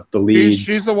alternative stuff. The lead,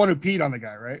 she's the one who peed on the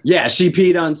guy, right? Yeah, she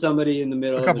peed on somebody in the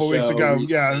middle a couple of the weeks show ago.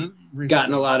 Recently. Got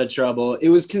in a lot of trouble. It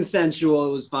was consensual.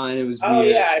 It was fine. It was weird.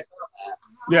 Yeah, I saw that.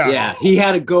 Yeah, he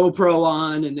had a GoPro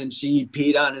on, and then she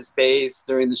peed on his face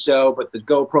during the show, but the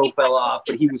GoPro fell off,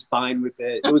 but he was fine with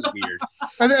it. It was weird.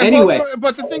 Anyway,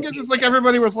 but the thing is like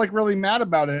everybody was like really mad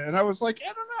about it, and I was like,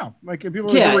 I don't know, like if people.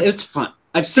 It's fun.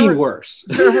 I've seen worse.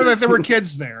 There were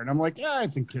kids there, and I'm like, yeah, I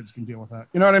think kids can deal with that.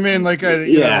 You know what I mean? Like,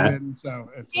 you know, so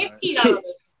it's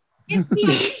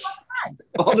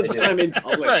all the time in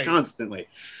public, right. Constantly.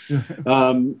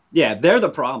 They're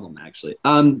the problem, actually.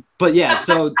 But yeah,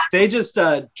 so they just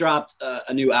dropped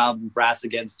a new album, Brass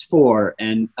Against 4,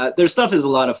 and their stuff is a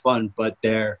lot of fun, but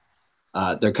their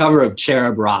cover of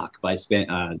Cherub Rock by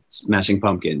Smashing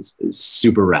Pumpkins is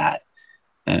super rad,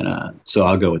 and so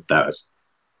I'll go with those.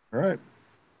 All right.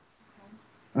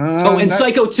 And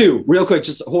Psycho 2, real quick,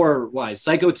 just horror-wise.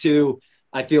 Psycho 2,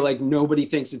 I feel like nobody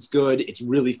thinks it's good. It's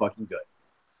really fucking good.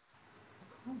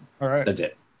 All right. That's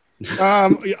it.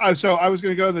 So I was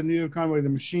going to go the new Conway the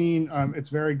Machine. It's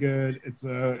very good. It's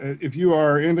if you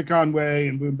are into Conway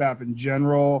and boom bap in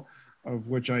general, of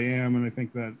which I am, and I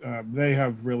think that they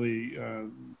have really...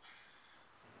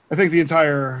 I think the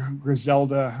entire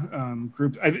Griselda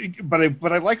group,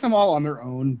 but I like them all on their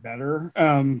own better.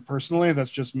 Personally, that's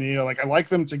just me. Like I like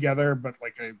them together, but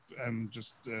like I'm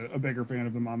just a bigger fan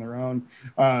of them on their own.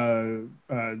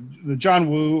 The John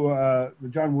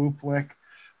Woo flick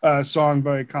song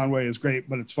by Conway is great,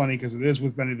 but it's funny because it is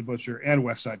with Benny the Butcher and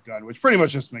West Side Gun, which pretty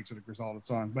much just makes it a Griselda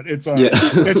song. But it's a really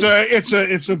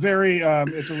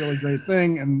great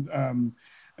thing, and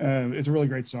it's a really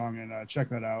great song, and check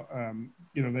that out.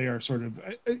 They are sort of,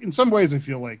 in some ways, I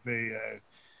feel like they've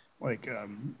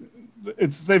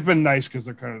been nice because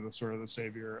they're kind of the sort of the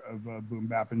savior of boom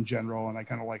bap in general, and I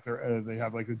kind of like they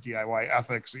have like the DIY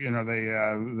ethics. They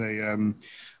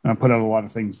put out a lot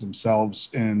of things themselves,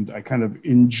 and I kind of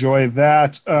enjoy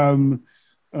that. By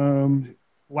the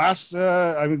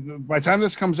time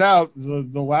this comes out,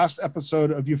 the last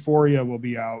episode of Euphoria will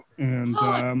be out, and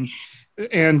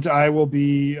I will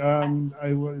be it's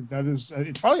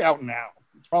probably out now.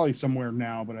 It's probably somewhere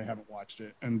now, but I haven't watched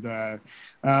it. And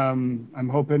I'm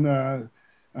hoping my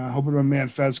man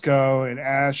Fezco and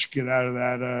Ash get out of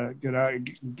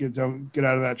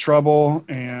that trouble.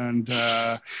 And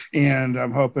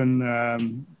I'm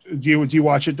hoping. Do you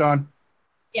watch it, Dawn?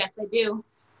 Yes, I do.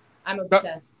 I'm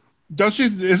obsessed. Don't you?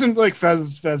 Isn't like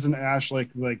Fez and Ash like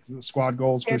the squad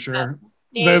goals for sure?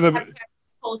 They're the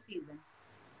whole season.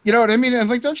 You know what I mean? And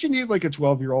like, don't you need like a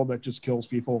 12-year-old that just kills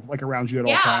people like around you at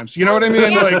all times? You know what I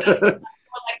mean? Yeah. Like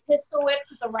pistol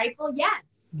whips with the rifle.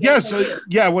 Yes.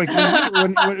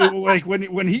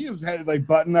 When he is like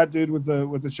butting that dude with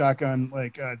the shotgun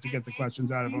to get the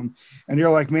questions out of him, and you're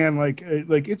like, man, like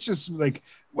it's just like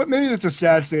what? Maybe it's a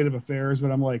sad state of affairs, but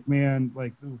I'm like, man,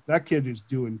 like that kid is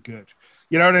doing good.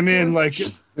 You know what I mean? Like, so.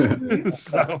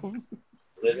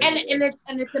 And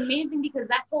it's amazing because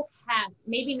that whole cast,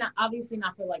 maybe not obviously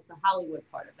not for like the Hollywood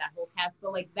part of that whole cast,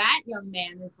 but like that young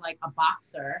man is like a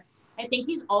boxer. I think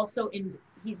he's also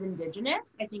he's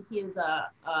indigenous. I think he is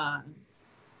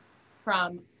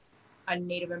from a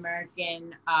Native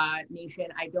American nation.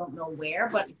 I don't know where,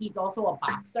 but he's also a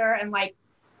boxer. And like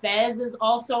Fez is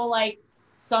also like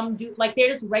some dude. Like they're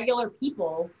just regular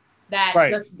people that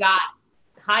just got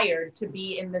hired to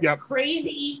be in this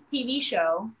crazy TV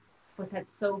show, but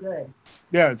that's so good.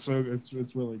 Yeah, it's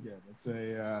really good.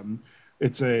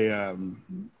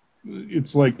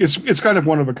 It's kind of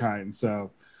one of a kind.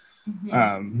 So,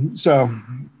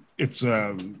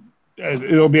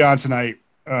 it'll be on tonight.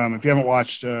 If you haven't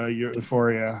watched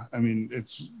Euphoria, I mean,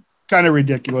 it's kind of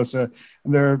ridiculous.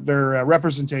 Their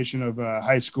representation of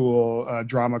high school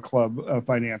drama club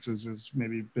finances is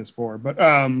maybe piss poor, but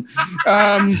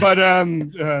if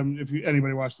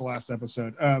anybody watched the last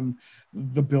episode,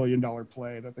 the $1 billion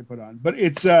play that they put on, but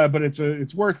it's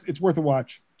worth a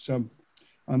watch. So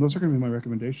those are going to be my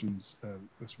recommendations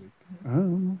this week.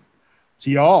 To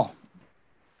y'all.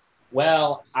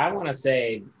 Well, I want to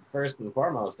say, first and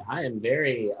foremost, I am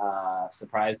very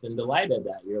surprised and delighted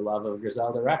at your love of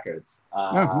Griselda Records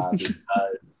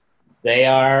because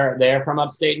they're from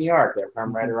upstate New York. They're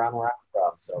from right around where I'm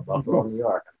from, so Buffalo, New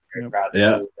York. I'm very proud to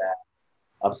see that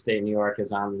upstate New York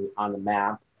is on the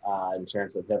map in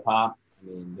terms of hip hop. I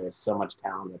mean, there's so much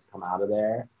talent that's come out of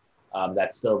there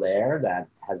that's still there that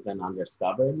has been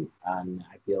undiscovered, and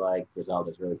I feel like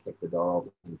Griselda's really kicked the door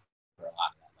open for a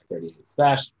lot of that, like 38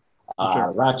 Special.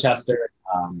 Rochester.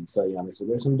 So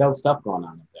there's some dope stuff going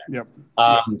on up there.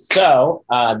 So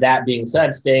that being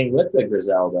said, staying with the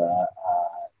Griselda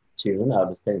tune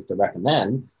of things to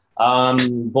recommend,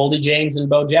 Boldy James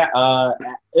and Boldy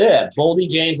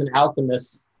James and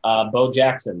Alchemist, Bo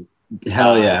Jackson.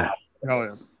 Hell yeah.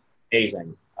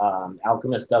 Amazing.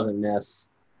 Alchemist doesn't miss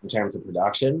in terms of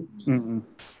production. Mm-mm.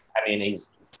 I mean,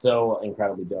 he's so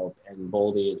incredibly dope, and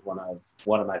Boldy is one of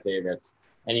my favorites.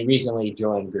 And he recently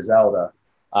joined Griselda,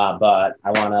 but I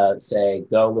want to say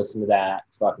go listen to that.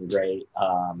 It's fucking great.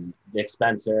 Nick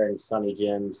Spencer and Sonny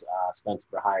Jim's Spencer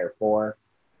for Hire 4,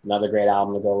 another great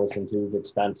album to go listen to. Nick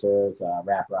Spencer's a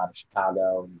rapper out of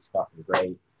Chicago. He's fucking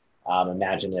great.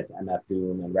 Imagine if MF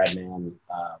Doom and Redman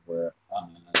were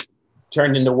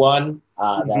turned into one.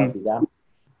 That would be them.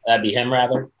 That'd be him,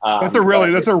 rather. That's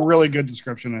a really good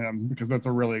description of him, because that's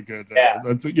a really good.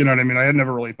 That's, you know what I mean. I had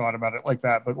never really thought about it like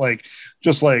that, but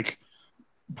just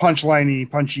punchy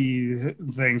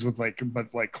things with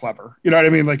but clever. You know what I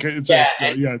mean? And just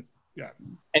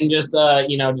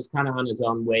just kind of on his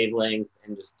own wavelength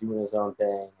and just doing his own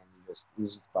thing, and he's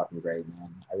just fucking great,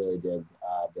 man. I really did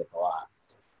a lot.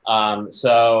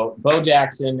 So Bo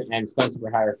Jackson and Spencer for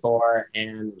Hire 4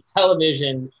 and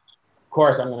television. Of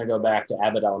course, I'm going to go back to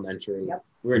Abbott Elementary. Yep.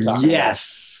 We were talking about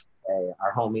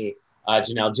our homie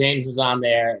Janelle James is on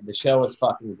there. The show is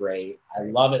fucking great. I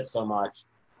love it so much.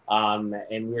 And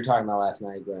we were talking about last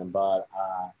night, Graham, but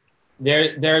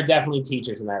there are definitely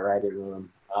teachers in that writing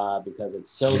room because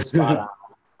it's so spot on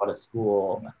what a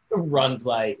school runs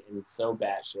like, and it's so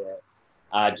batshit.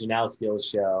 Janelle steals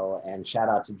the show, and shout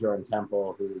out to Jordan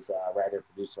Temple, who's a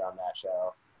writer-producer on that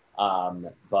show.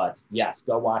 But yes,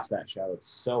 go watch that show. It's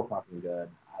so fucking good.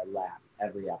 I laugh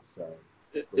every episode.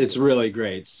 It's really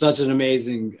great. Such an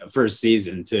amazing first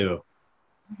season too.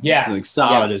 Yes. It's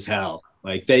solid as hell.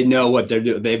 They know what they're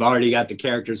doing. They've already got the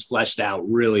characters fleshed out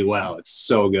really well. It's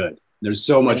so good. There's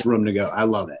so much room to go. I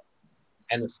love it.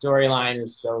 And the storyline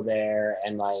is so there.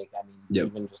 And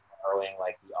even just borrowing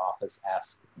the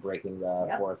Office-esque, breaking the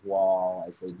fourth wall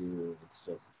as they do. It's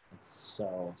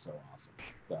so awesome.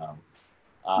 So,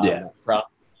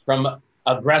 from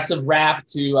aggressive rap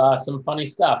to some funny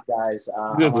stuff, guys.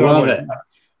 I love it.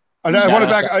 I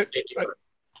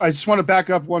just want to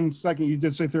back up 1 second. You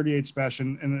did say 38 Special,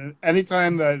 and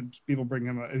anytime that people bring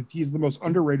him up, he's the most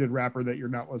underrated rapper that you're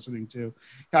not listening to.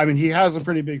 I mean, he has a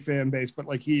pretty big fan base, but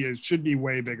he should be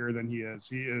way bigger than he is.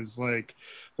 He is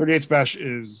 38 Special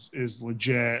is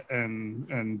legit,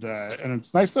 and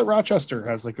it's nice that Rochester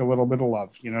has a little bit of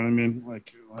love. You know what I mean?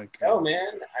 Oh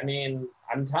man, I mean,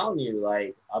 I'm telling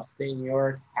you, upstate New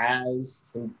York has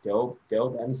some dope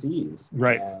MCs,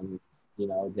 right? And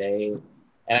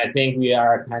And I think we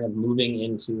are kind of moving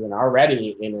into and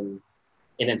already in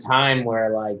a time where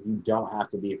you don't have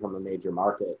to be from a major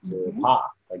market to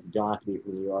pop. You don't have to be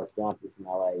from New York, you don't have to be from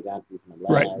LA, you don't have to be from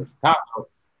Atlanta, or Chicago.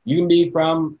 You can be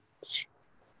from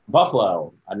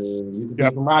Buffalo. I mean, you can be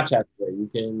from Rochester. You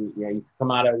can you can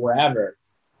come out of wherever,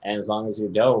 and as long as you're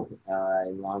dope,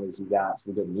 as long as you got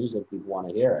some good music, people want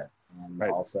to hear it.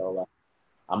 And also,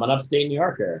 I'm an upstate New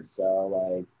Yorker,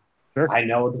 so Sure. I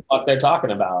know what the fuck they're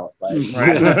talking about. When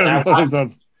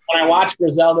I watch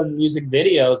Griselda music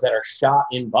videos that are shot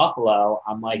in Buffalo,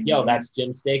 I'm like, yo, that's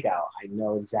Jim's Steakout. I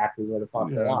know exactly where the fuck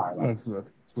they are. That's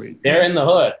sweet. They're in the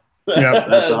hood. Yeah,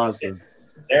 that's awesome.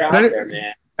 They're out there,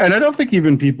 man. And I don't think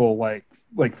even people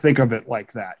think of it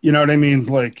like that. You know what I mean?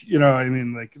 Like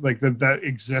that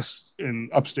exists in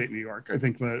upstate New York. I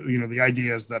think the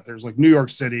idea is that there's like New York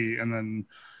City and then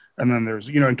there's,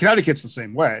 and Connecticut's the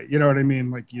same way. You know what I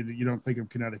mean? Like you don't think of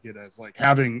Connecticut as like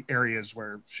having areas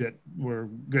where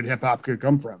good hip hop could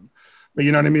come from. But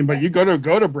you know what I mean? But you go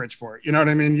to Bridgeport, you know what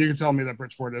I mean? You can tell me that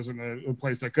Bridgeport isn't a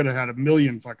place that could have had a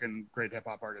million fucking great hip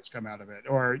hop artists come out of it,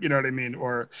 or you know what I mean?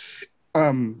 Or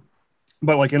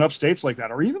but like in upstates like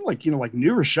that, or even like, like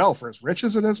New Rochelle, for as rich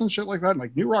as it is and shit like that, and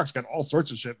like New Rock's got all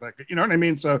sorts of shit back, you know what I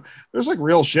mean? So there's like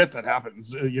real shit that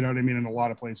happens, you know what I mean, in a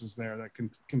lot of places there that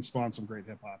can spawn some great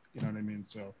hip hop, you know what I mean?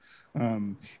 So,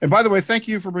 and by the way, thank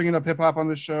you for bringing up hip hop on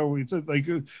this show. We like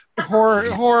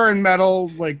horror and metal,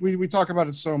 like we talk about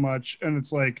it so much, and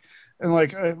it's like, and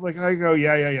like I go,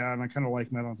 yeah, and I kind of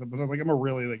like metal and stuff, but like I'm a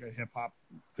really like a hip hop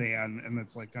fan, and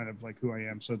it's like kind of like who I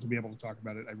am. So to be able to talk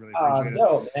about it, I really appreciate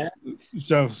it. Man.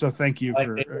 So thank you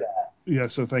for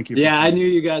so thank you. Yeah, I knew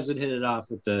you guys would hit it off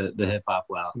with the hip hop.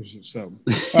 Wow. So,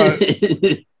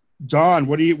 Dawn,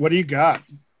 what do you got?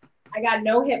 I got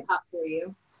no hip hop for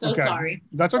you. So okay. Sorry.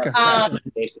 That's okay.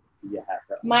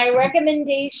 My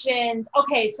recommendations.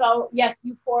 Okay, so yes,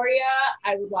 Euphoria.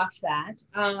 I would watch that.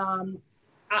 I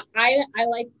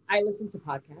listen to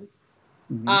podcasts.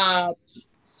 Mm-hmm.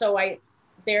 So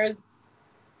there's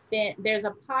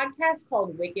a podcast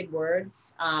called Wicked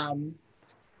Words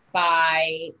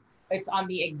it's on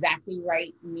the Exactly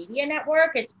Right Media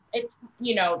Network. It's the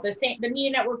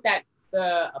media network that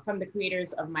from the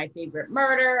creators of My Favorite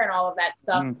Murder and all of that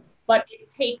stuff. Mm. But it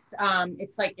takes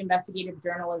it's like investigative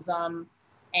journalism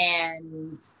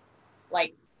and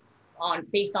like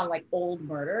based on like old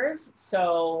murders.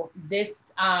 So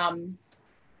this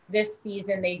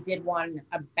season they did one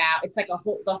about, it's like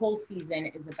the whole season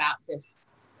is about this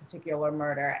particular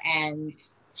murder, and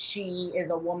she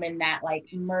is a woman that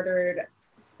like murdered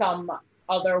some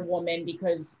other woman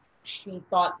because she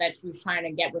thought that she was trying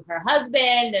to get with her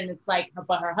husband, and it's like,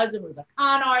 but her husband was a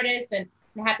con artist, and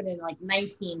it happened in like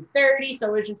 1930, so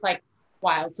it was just like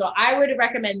wild. So I would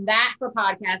recommend that for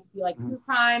podcasts if you like true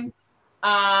crime.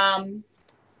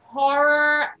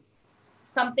 Horror,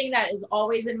 something that is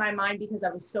always in my mind because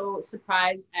I was so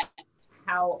surprised at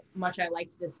how much I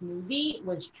liked this movie,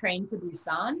 was Train to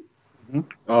Busan.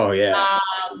 Oh yeah.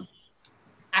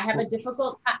 I have a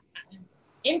difficult time.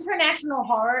 International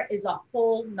horror is a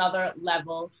whole nother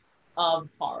level of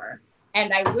horror,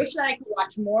 and I wish that I could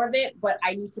watch more of it, but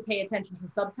I need to pay attention to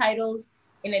subtitles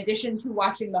in addition to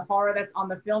watching the horror that's on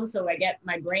the film, so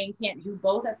my brain can't do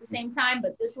both at the same time.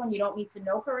 But this one, you don't need to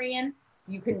know Korean.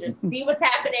 You can just see what's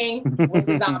happening with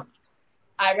the zombies.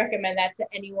 I recommend that to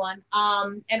anyone.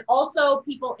 And also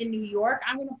people in New York,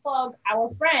 I'm going to plug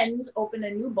our friends opened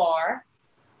a new bar.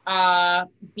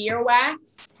 Beer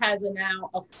Wax has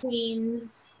now a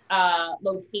Queens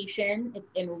location.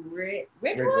 It's in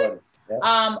Ridgewood.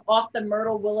 Yeah. Off the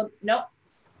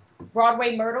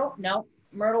Broadway Myrtle. No,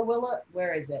 Myrtle Willow.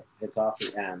 Where is it? It's off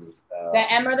the M. So.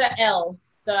 The M or the L.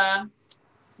 The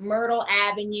Myrtle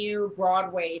Avenue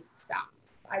Broadway stop.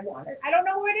 I don't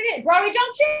know where it is. Broadway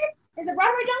Junction? Is it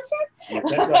Broadway Junction? You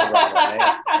could go Broadway,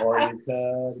 or you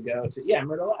could go to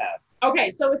Myrtle Ave.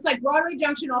 Okay, so it's like Broadway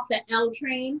Junction off the L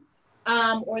train,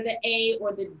 or the A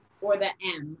or the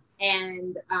M,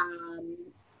 and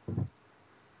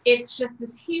it's just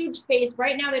this huge space.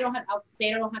 Right now they don't have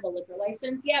a liquor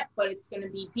license yet, but it's going to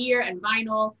be beer and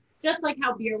vinyl, just like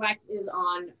how Beer Wax is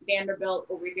on Vanderbilt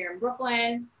over here in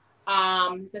Brooklyn.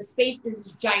 The space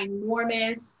is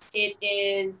ginormous. It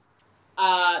is,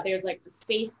 there's like the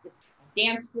space, the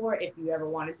dance floor, if you ever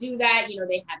want to do that.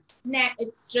 They have snack.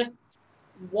 It's just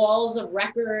walls of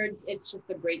records. It's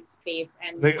just a great space.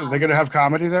 And they're going to have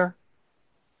comedy there?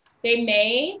 They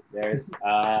may. There's,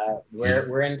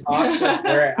 we're in talks.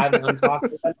 I'm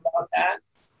talking with them about that.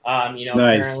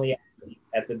 Nice. Apparently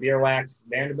at the Beer Wax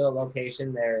Vanderbilt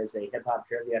location, there is a hip hop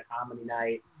trivia comedy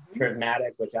night,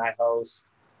 Trivmatic, which I host.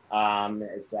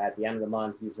 It's at the end of the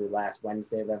month, usually last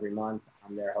Wednesday of every month.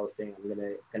 I'm there hosting.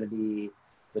 It's gonna be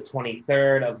the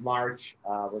 23rd of March.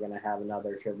 We're gonna have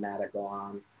another Trivmatic go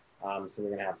on. So we're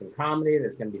gonna have some comedy.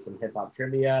 There's gonna be some hip hop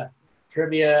trivia.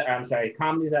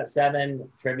 Comedy's at 7,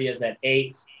 trivia's at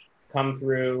 8. Come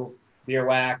through Beer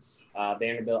Wax,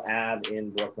 Vanderbilt Ave in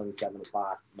Brooklyn, 7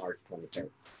 o'clock, March 23rd.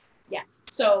 Yes.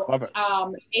 So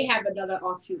they have another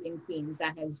offshoot in Queens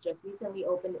that has just recently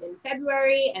opened in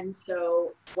February. And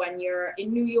so when you're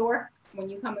in New York, when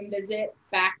you come and visit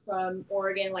back from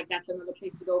Oregon, like that's another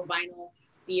place to go. Vinyl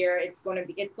beer. It's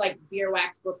like Beer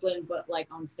Wax Brooklyn, but like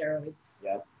on steroids.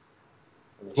 Yep.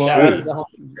 Well,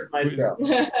 nice girl.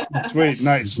 Sweet.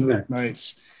 Nice.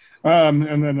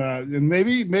 And then and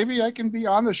maybe I can be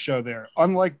on the show there,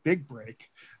 unlike Big Break.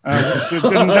 I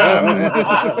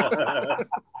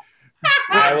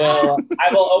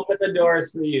will open the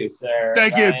doors for you, sir.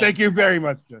 Thank you very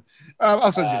much.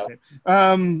 I'll send you a tape.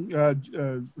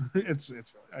 It's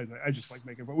I just like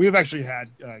making. But we've actually had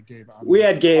Gabe on. We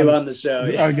had Gabe on the show.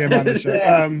 Gabe on the show.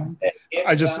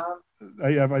 I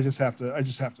just have to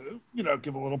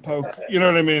give a little poke. You know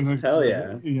what I mean? Hell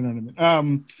yeah. You know what I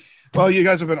mean? Well, you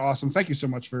guys have been awesome. Thank you so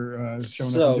much for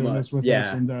showing up and doing this with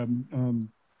us. And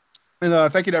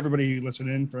thank you to everybody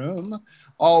listening from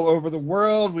all over the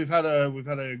world. We've had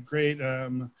a great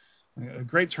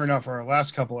turnout for our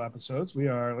last couple episodes. We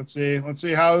are let's see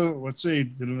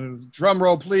drum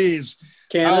roll please.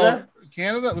 Canada.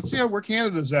 Let's see where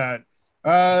Canada's at.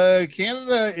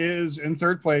 Canada is in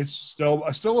third place,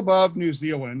 still above New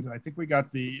Zealand. I think we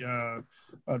got the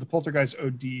Poltergeist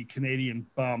OD Canadian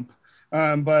bump.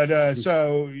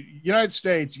 So United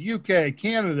States, UK,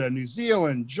 Canada, New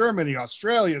Zealand, Germany,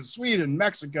 Australia, Sweden,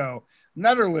 Mexico,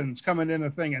 Netherlands coming in a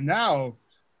thing, and now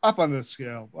up on the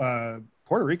scale,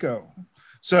 Puerto Rico.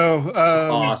 So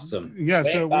awesome. Yeah.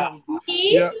 So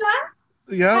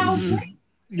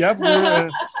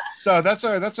so that's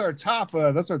our top.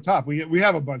 That's our top. We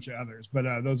have a bunch of others, but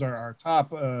those are our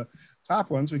top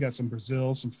ones. We got some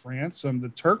Brazil, some France, some the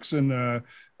Turks, and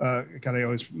God, I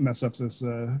always mess up this.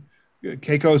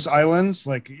 Caicos Islands,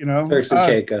 Turks and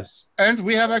Caicos, and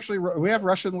we have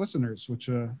Russian listeners, which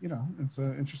it's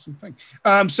an interesting thing.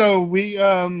 So we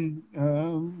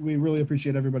really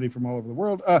appreciate everybody from all over the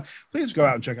world. Please go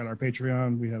out and check out our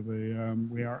Patreon.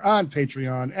 We are on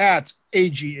Patreon at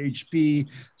AGHP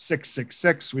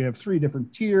 666. We have 3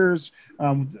 different tiers.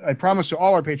 I promise to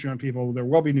all our Patreon people there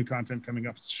will be new content coming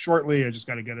up shortly. I just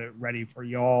got to get it ready for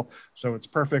y'all, so it's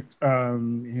perfect.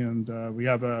 And we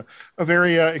have a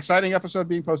very exciting episode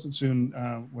being posted soon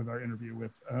with our interview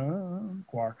with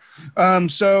Quar.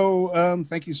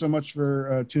 Thank you so much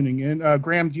for tuning in.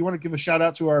 Graham, do you want to give a shout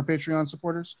out to our Patreon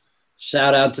supporters?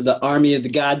 Shout out to the Army of the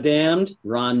Goddamned,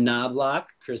 Ron Knobloch,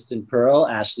 Kristen Pearl,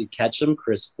 Ashley Ketchum,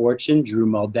 Chris Fortune, Drew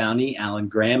Muldowney, Alan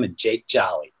Graham, and Jake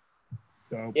Jolly.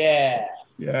 Dope. Yeah.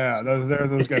 Yeah,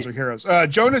 those guys are heroes.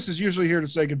 Jonas is usually here to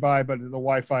say goodbye, but the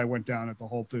Wi-Fi went down at the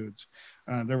Whole Foods.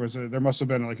 There must have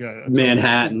been like a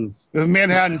Manhattan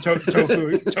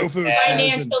tofu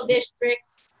financial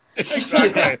district.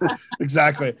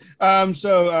 Exactly. I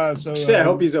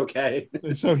hope he's okay.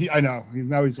 So I know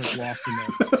now he's like lost in there.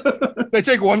 They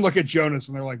take one look at Jonas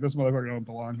and they're like, this motherfucker don't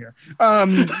belong here.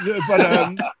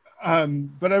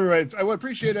 But anyways, I would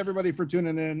appreciate everybody for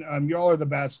tuning in. You all are the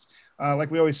best.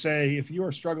 Like we always say, if you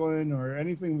are struggling or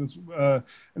anything in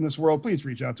this world, please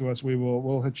reach out to us.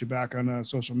 We'll hit you back on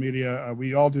social media.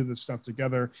 We all do this stuff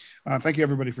together. Thank you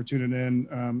everybody for tuning in,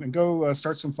 and go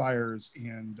start some fires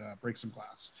and break some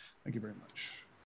glass. Thank you very much.